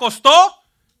cómo se acostó,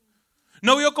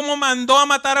 no vio cómo mandó a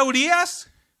matar a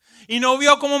Urías, y no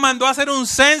vio cómo mandó a hacer un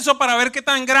censo para ver qué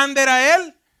tan grande era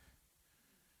él.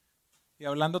 Y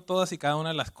hablando todas y cada una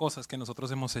de las cosas que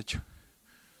nosotros hemos hecho.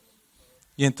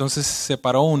 Y entonces se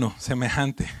paró uno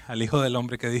semejante al Hijo del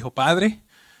Hombre que dijo, Padre,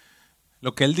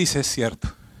 lo que Él dice es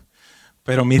cierto,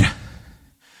 pero mira,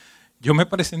 yo me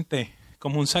presenté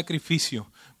como un sacrificio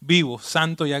vivo,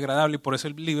 santo y agradable, y por eso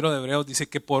el libro de Hebreos dice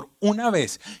que por una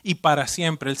vez y para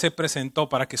siempre Él se presentó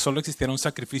para que solo existiera un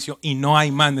sacrificio y no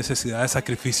hay más necesidad de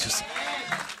sacrificios.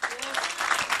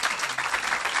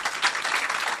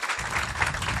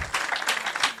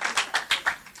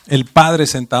 El Padre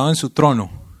sentado en su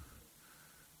trono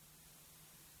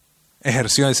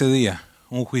ejerció ese día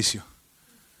un juicio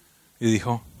y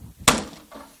dijo,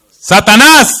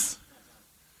 Satanás,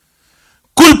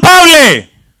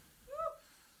 culpable,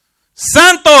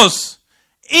 santos,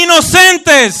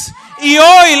 inocentes, y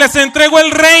hoy les entrego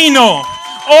el reino,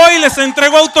 hoy les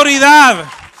entrego autoridad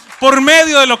por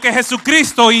medio de lo que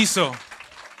Jesucristo hizo.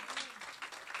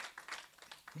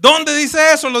 ¿Dónde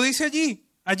dice eso? Lo dice allí.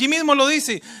 Allí mismo lo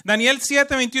dice. Daniel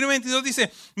 7, 21 y 22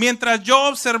 dice, mientras yo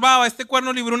observaba, este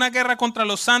cuerno libró una guerra contra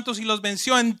los santos y los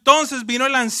venció. Entonces vino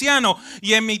el anciano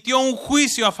y emitió un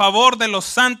juicio a favor de los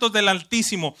santos del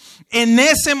Altísimo. En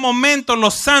ese momento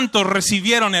los santos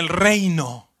recibieron el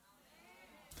reino.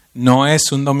 No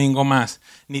es un domingo más,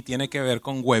 ni tiene que ver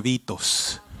con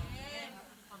huevitos,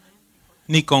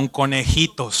 ni con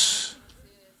conejitos.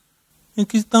 Es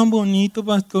que es tan bonito,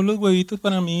 pastor, los huevitos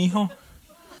para mi hijo.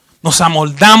 Nos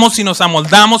amoldamos y nos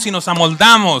amoldamos y nos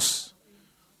amoldamos.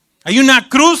 Hay una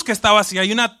cruz que está vacía,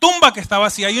 hay una tumba que está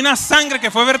vacía, hay una sangre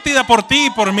que fue vertida por ti y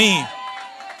por mí.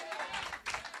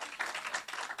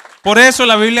 Por eso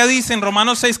la Biblia dice en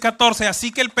Romanos 6:14,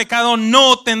 así que el pecado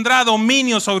no tendrá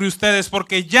dominio sobre ustedes,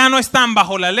 porque ya no están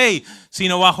bajo la ley,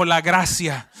 sino bajo la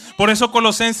gracia. Por eso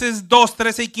Colosenses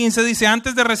 2:13 y 15 dice,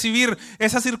 antes de recibir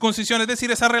esa circuncisión, es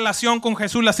decir, esa relación con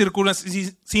Jesús, la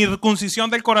circuncisión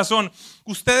del corazón,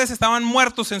 ustedes estaban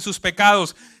muertos en sus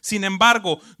pecados. Sin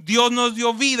embargo, Dios nos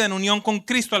dio vida en unión con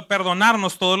Cristo al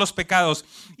perdonarnos todos los pecados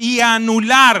y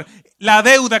anular la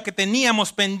deuda que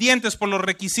teníamos pendientes por los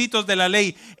requisitos de la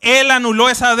ley. Él anuló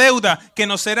esa deuda que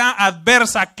nos era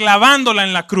adversa clavándola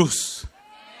en la cruz.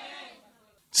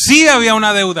 Sí había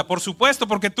una deuda, por supuesto,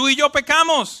 porque tú y yo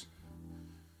pecamos.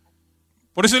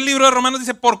 Por eso el libro de Romanos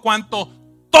dice, por cuanto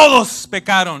todos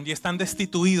pecaron y están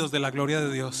destituidos de la gloria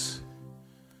de Dios.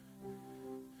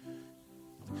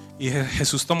 Y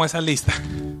Jesús tomó esa lista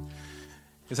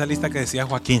que decía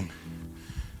Joaquín.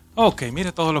 Ok,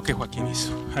 mire todo lo que Joaquín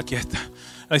hizo. Aquí está.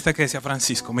 La lista que decía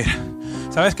Francisco. Mira,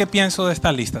 ¿sabes qué pienso de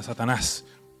esta lista, Satanás?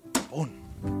 ¡Pum!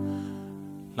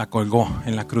 La colgó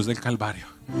en la cruz del Calvario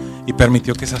y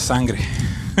permitió que esa sangre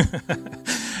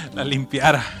la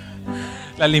limpiara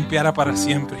para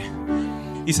siempre.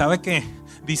 Y sabe que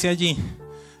dice allí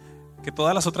que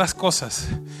todas las otras cosas,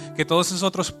 que todos esos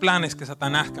otros planes que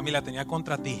Satanás, Camila, tenía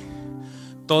contra ti,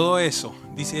 todo eso,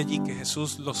 dice allí que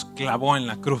Jesús los clavó en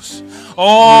la cruz.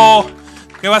 Oh,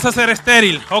 que vas a ser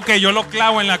estéril, ok, yo lo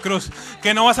clavo en la cruz.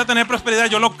 Que no vas a tener prosperidad,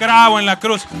 yo lo clavo en la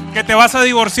cruz. Que te vas a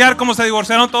divorciar como se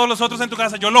divorciaron todos los otros en tu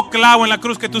casa, yo lo clavo en la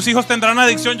cruz. Que tus hijos tendrán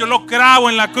adicción, yo lo clavo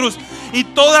en la cruz. Y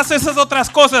todas esas otras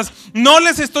cosas, no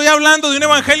les estoy hablando de un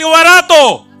evangelio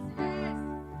barato.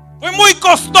 Fue muy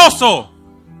costoso.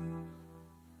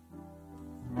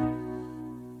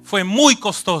 Fue muy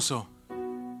costoso.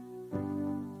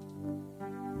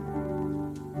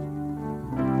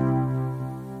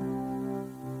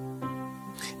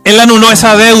 Él anuló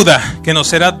esa deuda que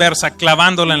nos era adversa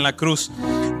clavándola en la cruz.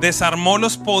 Desarmó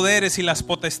los poderes y las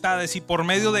potestades y por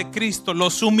medio de Cristo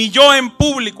los humilló en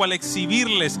público al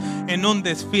exhibirles en un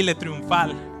desfile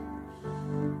triunfal.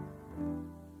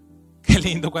 Qué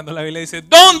lindo cuando la Biblia dice,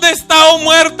 ¿dónde está, oh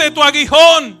muerte, tu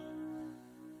aguijón?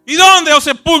 ¿Y dónde, oh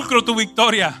sepulcro, tu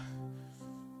victoria?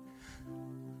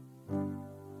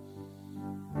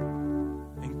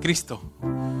 En Cristo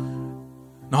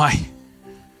no hay.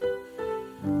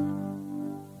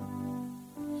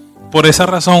 Por esa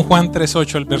razón Juan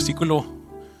 3:8, el versículo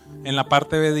en la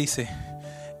parte B dice,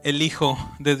 el Hijo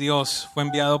de Dios fue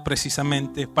enviado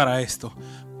precisamente para esto,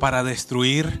 para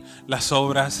destruir las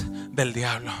obras del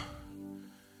diablo.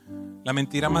 La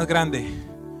mentira más grande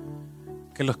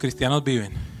que los cristianos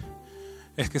viven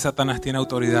es que Satanás tiene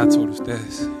autoridad sobre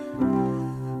ustedes.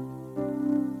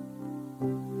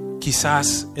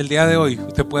 Quizás el día de hoy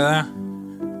usted pueda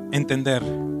entender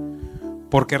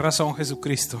por qué razón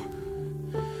Jesucristo,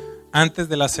 antes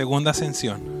de la segunda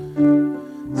ascensión,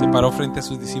 se paró frente a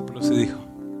sus discípulos y dijo,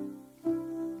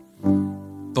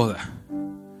 toda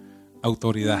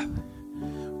autoridad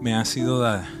me ha sido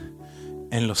dada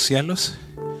en los cielos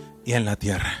y en la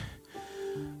tierra.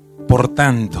 Por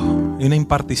tanto, y una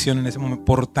impartición en ese momento,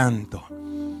 por tanto,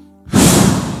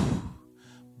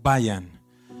 vayan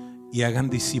y hagan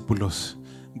discípulos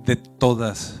de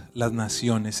todas las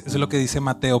naciones. Eso es lo que dice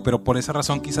Mateo, pero por esa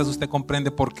razón quizás usted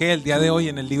comprende por qué el día de hoy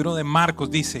en el libro de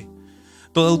Marcos dice,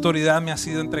 toda autoridad me ha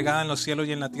sido entregada en los cielos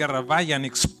y en la tierra. Vayan,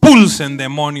 expulsen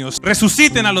demonios,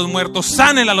 resuciten a los muertos,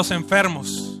 sanen a los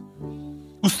enfermos.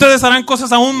 Ustedes harán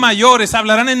cosas aún mayores,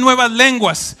 hablarán en nuevas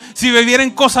lenguas. Si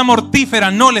bebieren cosa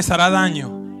mortífera no les hará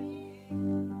daño.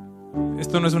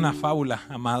 Esto no es una fábula,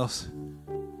 amados.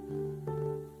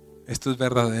 Esto es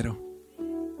verdadero.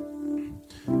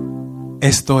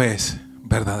 Esto es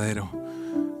verdadero.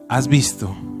 ¿Has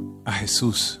visto a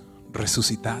Jesús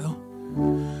resucitado?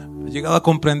 ¿Has llegado a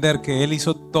comprender que Él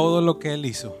hizo todo lo que Él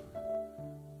hizo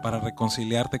para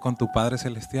reconciliarte con tu Padre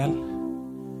Celestial?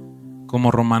 Como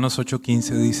Romanos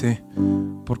 8:15 dice,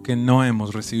 porque no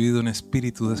hemos recibido un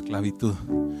espíritu de esclavitud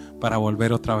para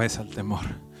volver otra vez al temor,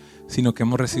 sino que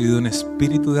hemos recibido un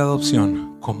espíritu de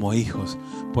adopción como hijos,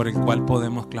 por el cual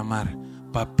podemos clamar,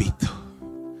 papito.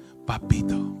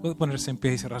 Papito. ¿Puede ponerse en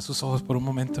pie y cerrar sus ojos por un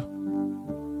momento?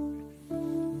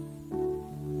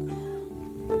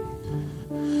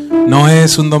 No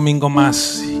es un domingo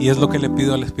más, y es lo que le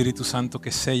pido al Espíritu Santo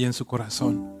que selle en su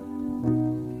corazón.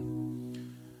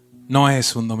 No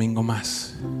es un domingo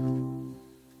más.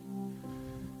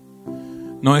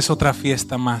 No es otra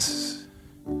fiesta más.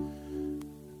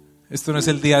 Esto no es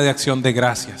el día de acción de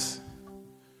gracias.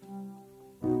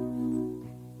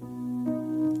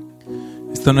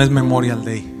 Esto no es Memorial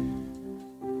Day.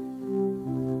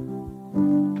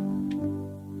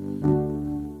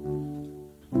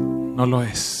 No lo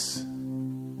es.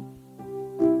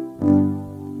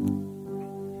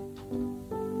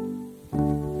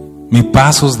 Mi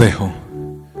paz os dejo,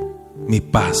 mi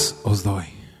paz os doy,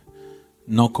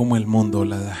 no como el mundo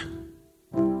la da.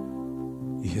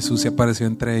 Y Jesús se apareció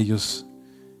entre ellos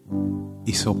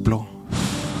y sopló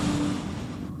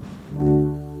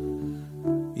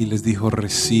y les dijo: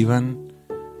 reciban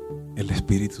el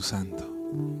Espíritu Santo.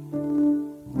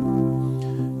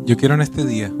 Yo quiero en este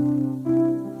día,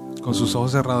 con sus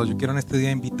ojos cerrados, yo quiero en este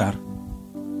día invitar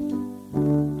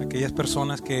a aquellas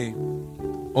personas que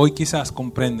hoy quizás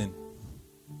comprenden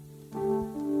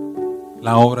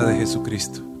la obra de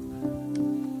Jesucristo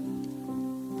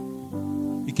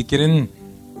y que quieren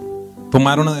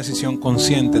tomar una decisión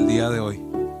consciente el día de hoy.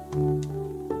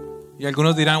 Y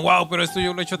algunos dirán: wow, pero esto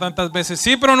yo lo he hecho tantas veces.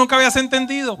 Sí, pero nunca habías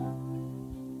entendido.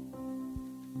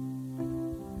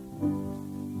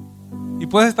 Y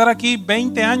puedes estar aquí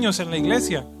 20 años en la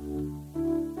iglesia.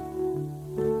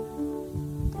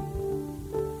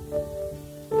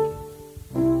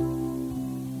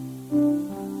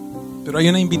 Pero hay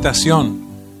una invitación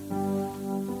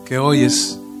que hoy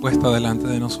es puesta delante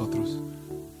de nosotros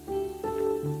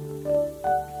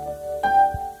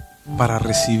para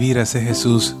recibir a ese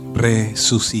Jesús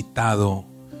resucitado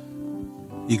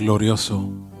y glorioso,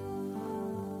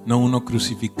 no uno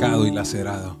crucificado y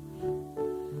lacerado.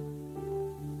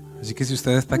 Así que si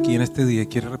usted está aquí en este día y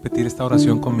quiere repetir esta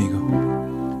oración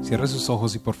conmigo, cierre sus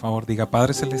ojos y por favor diga: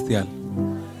 Padre Celestial,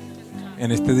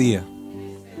 en este día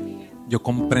yo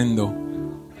comprendo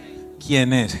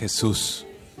quién es Jesús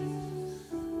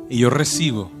y yo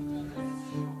recibo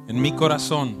en mi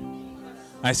corazón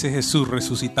a ese Jesús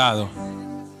resucitado,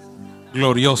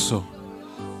 glorioso,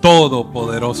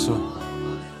 todopoderoso,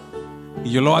 y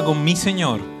yo lo hago mi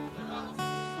Señor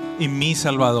y mi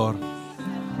Salvador.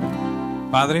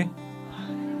 Padre,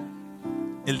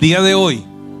 el día de hoy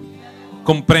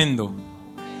comprendo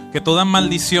que toda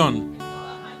maldición,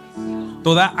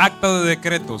 toda acta de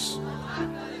decretos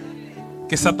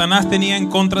que Satanás tenía en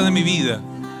contra de mi vida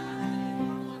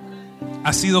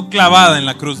ha sido clavada en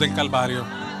la cruz del Calvario.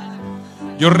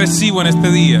 Yo recibo en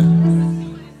este día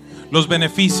los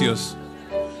beneficios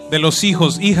de los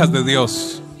hijos, hijas de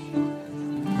Dios.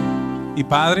 Y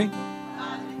Padre,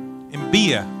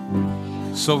 envía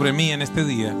sobre mí en este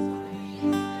día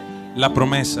la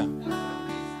promesa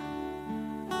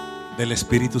del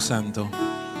Espíritu Santo.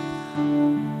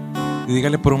 Y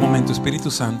dígale por un momento: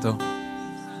 Espíritu Santo,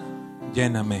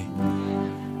 lléname,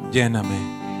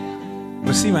 lléname.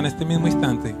 Reciba en este mismo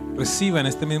instante, reciba en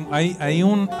este mismo.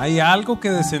 Hay algo que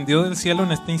descendió del cielo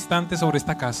en este instante sobre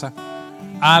esta casa.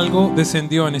 Algo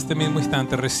descendió en este mismo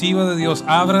instante. Reciba de Dios,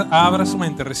 abra su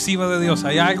mente, reciba de Dios.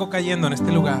 Hay algo cayendo en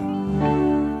este lugar.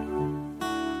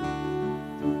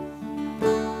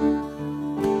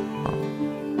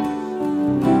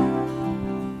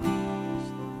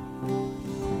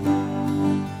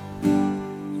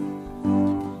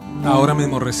 Ahora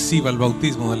mismo reciba el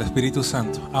bautismo del Espíritu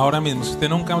Santo. Ahora mismo, si usted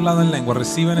nunca ha hablado en lengua,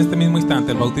 reciba en este mismo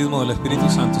instante el bautismo del Espíritu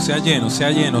Santo. Sea lleno, sea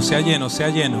lleno, sea lleno, sea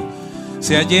lleno.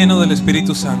 Sea lleno del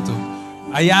Espíritu Santo.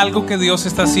 Hay algo que Dios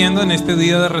está haciendo en este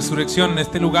día de resurrección, en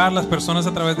este lugar, las personas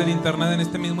a través del internet en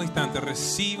este mismo instante.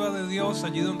 Reciba de Dios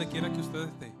allí donde quiera que usted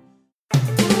esté.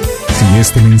 Si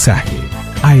este mensaje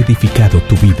ha edificado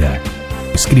tu vida,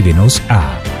 escríbenos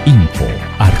a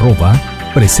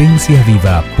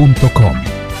info@presenciaviva.com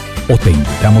o te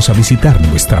invitamos a visitar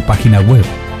nuestra página web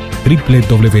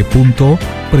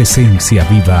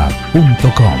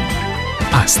www.presenciaviva.com.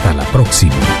 Hasta la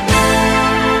próxima.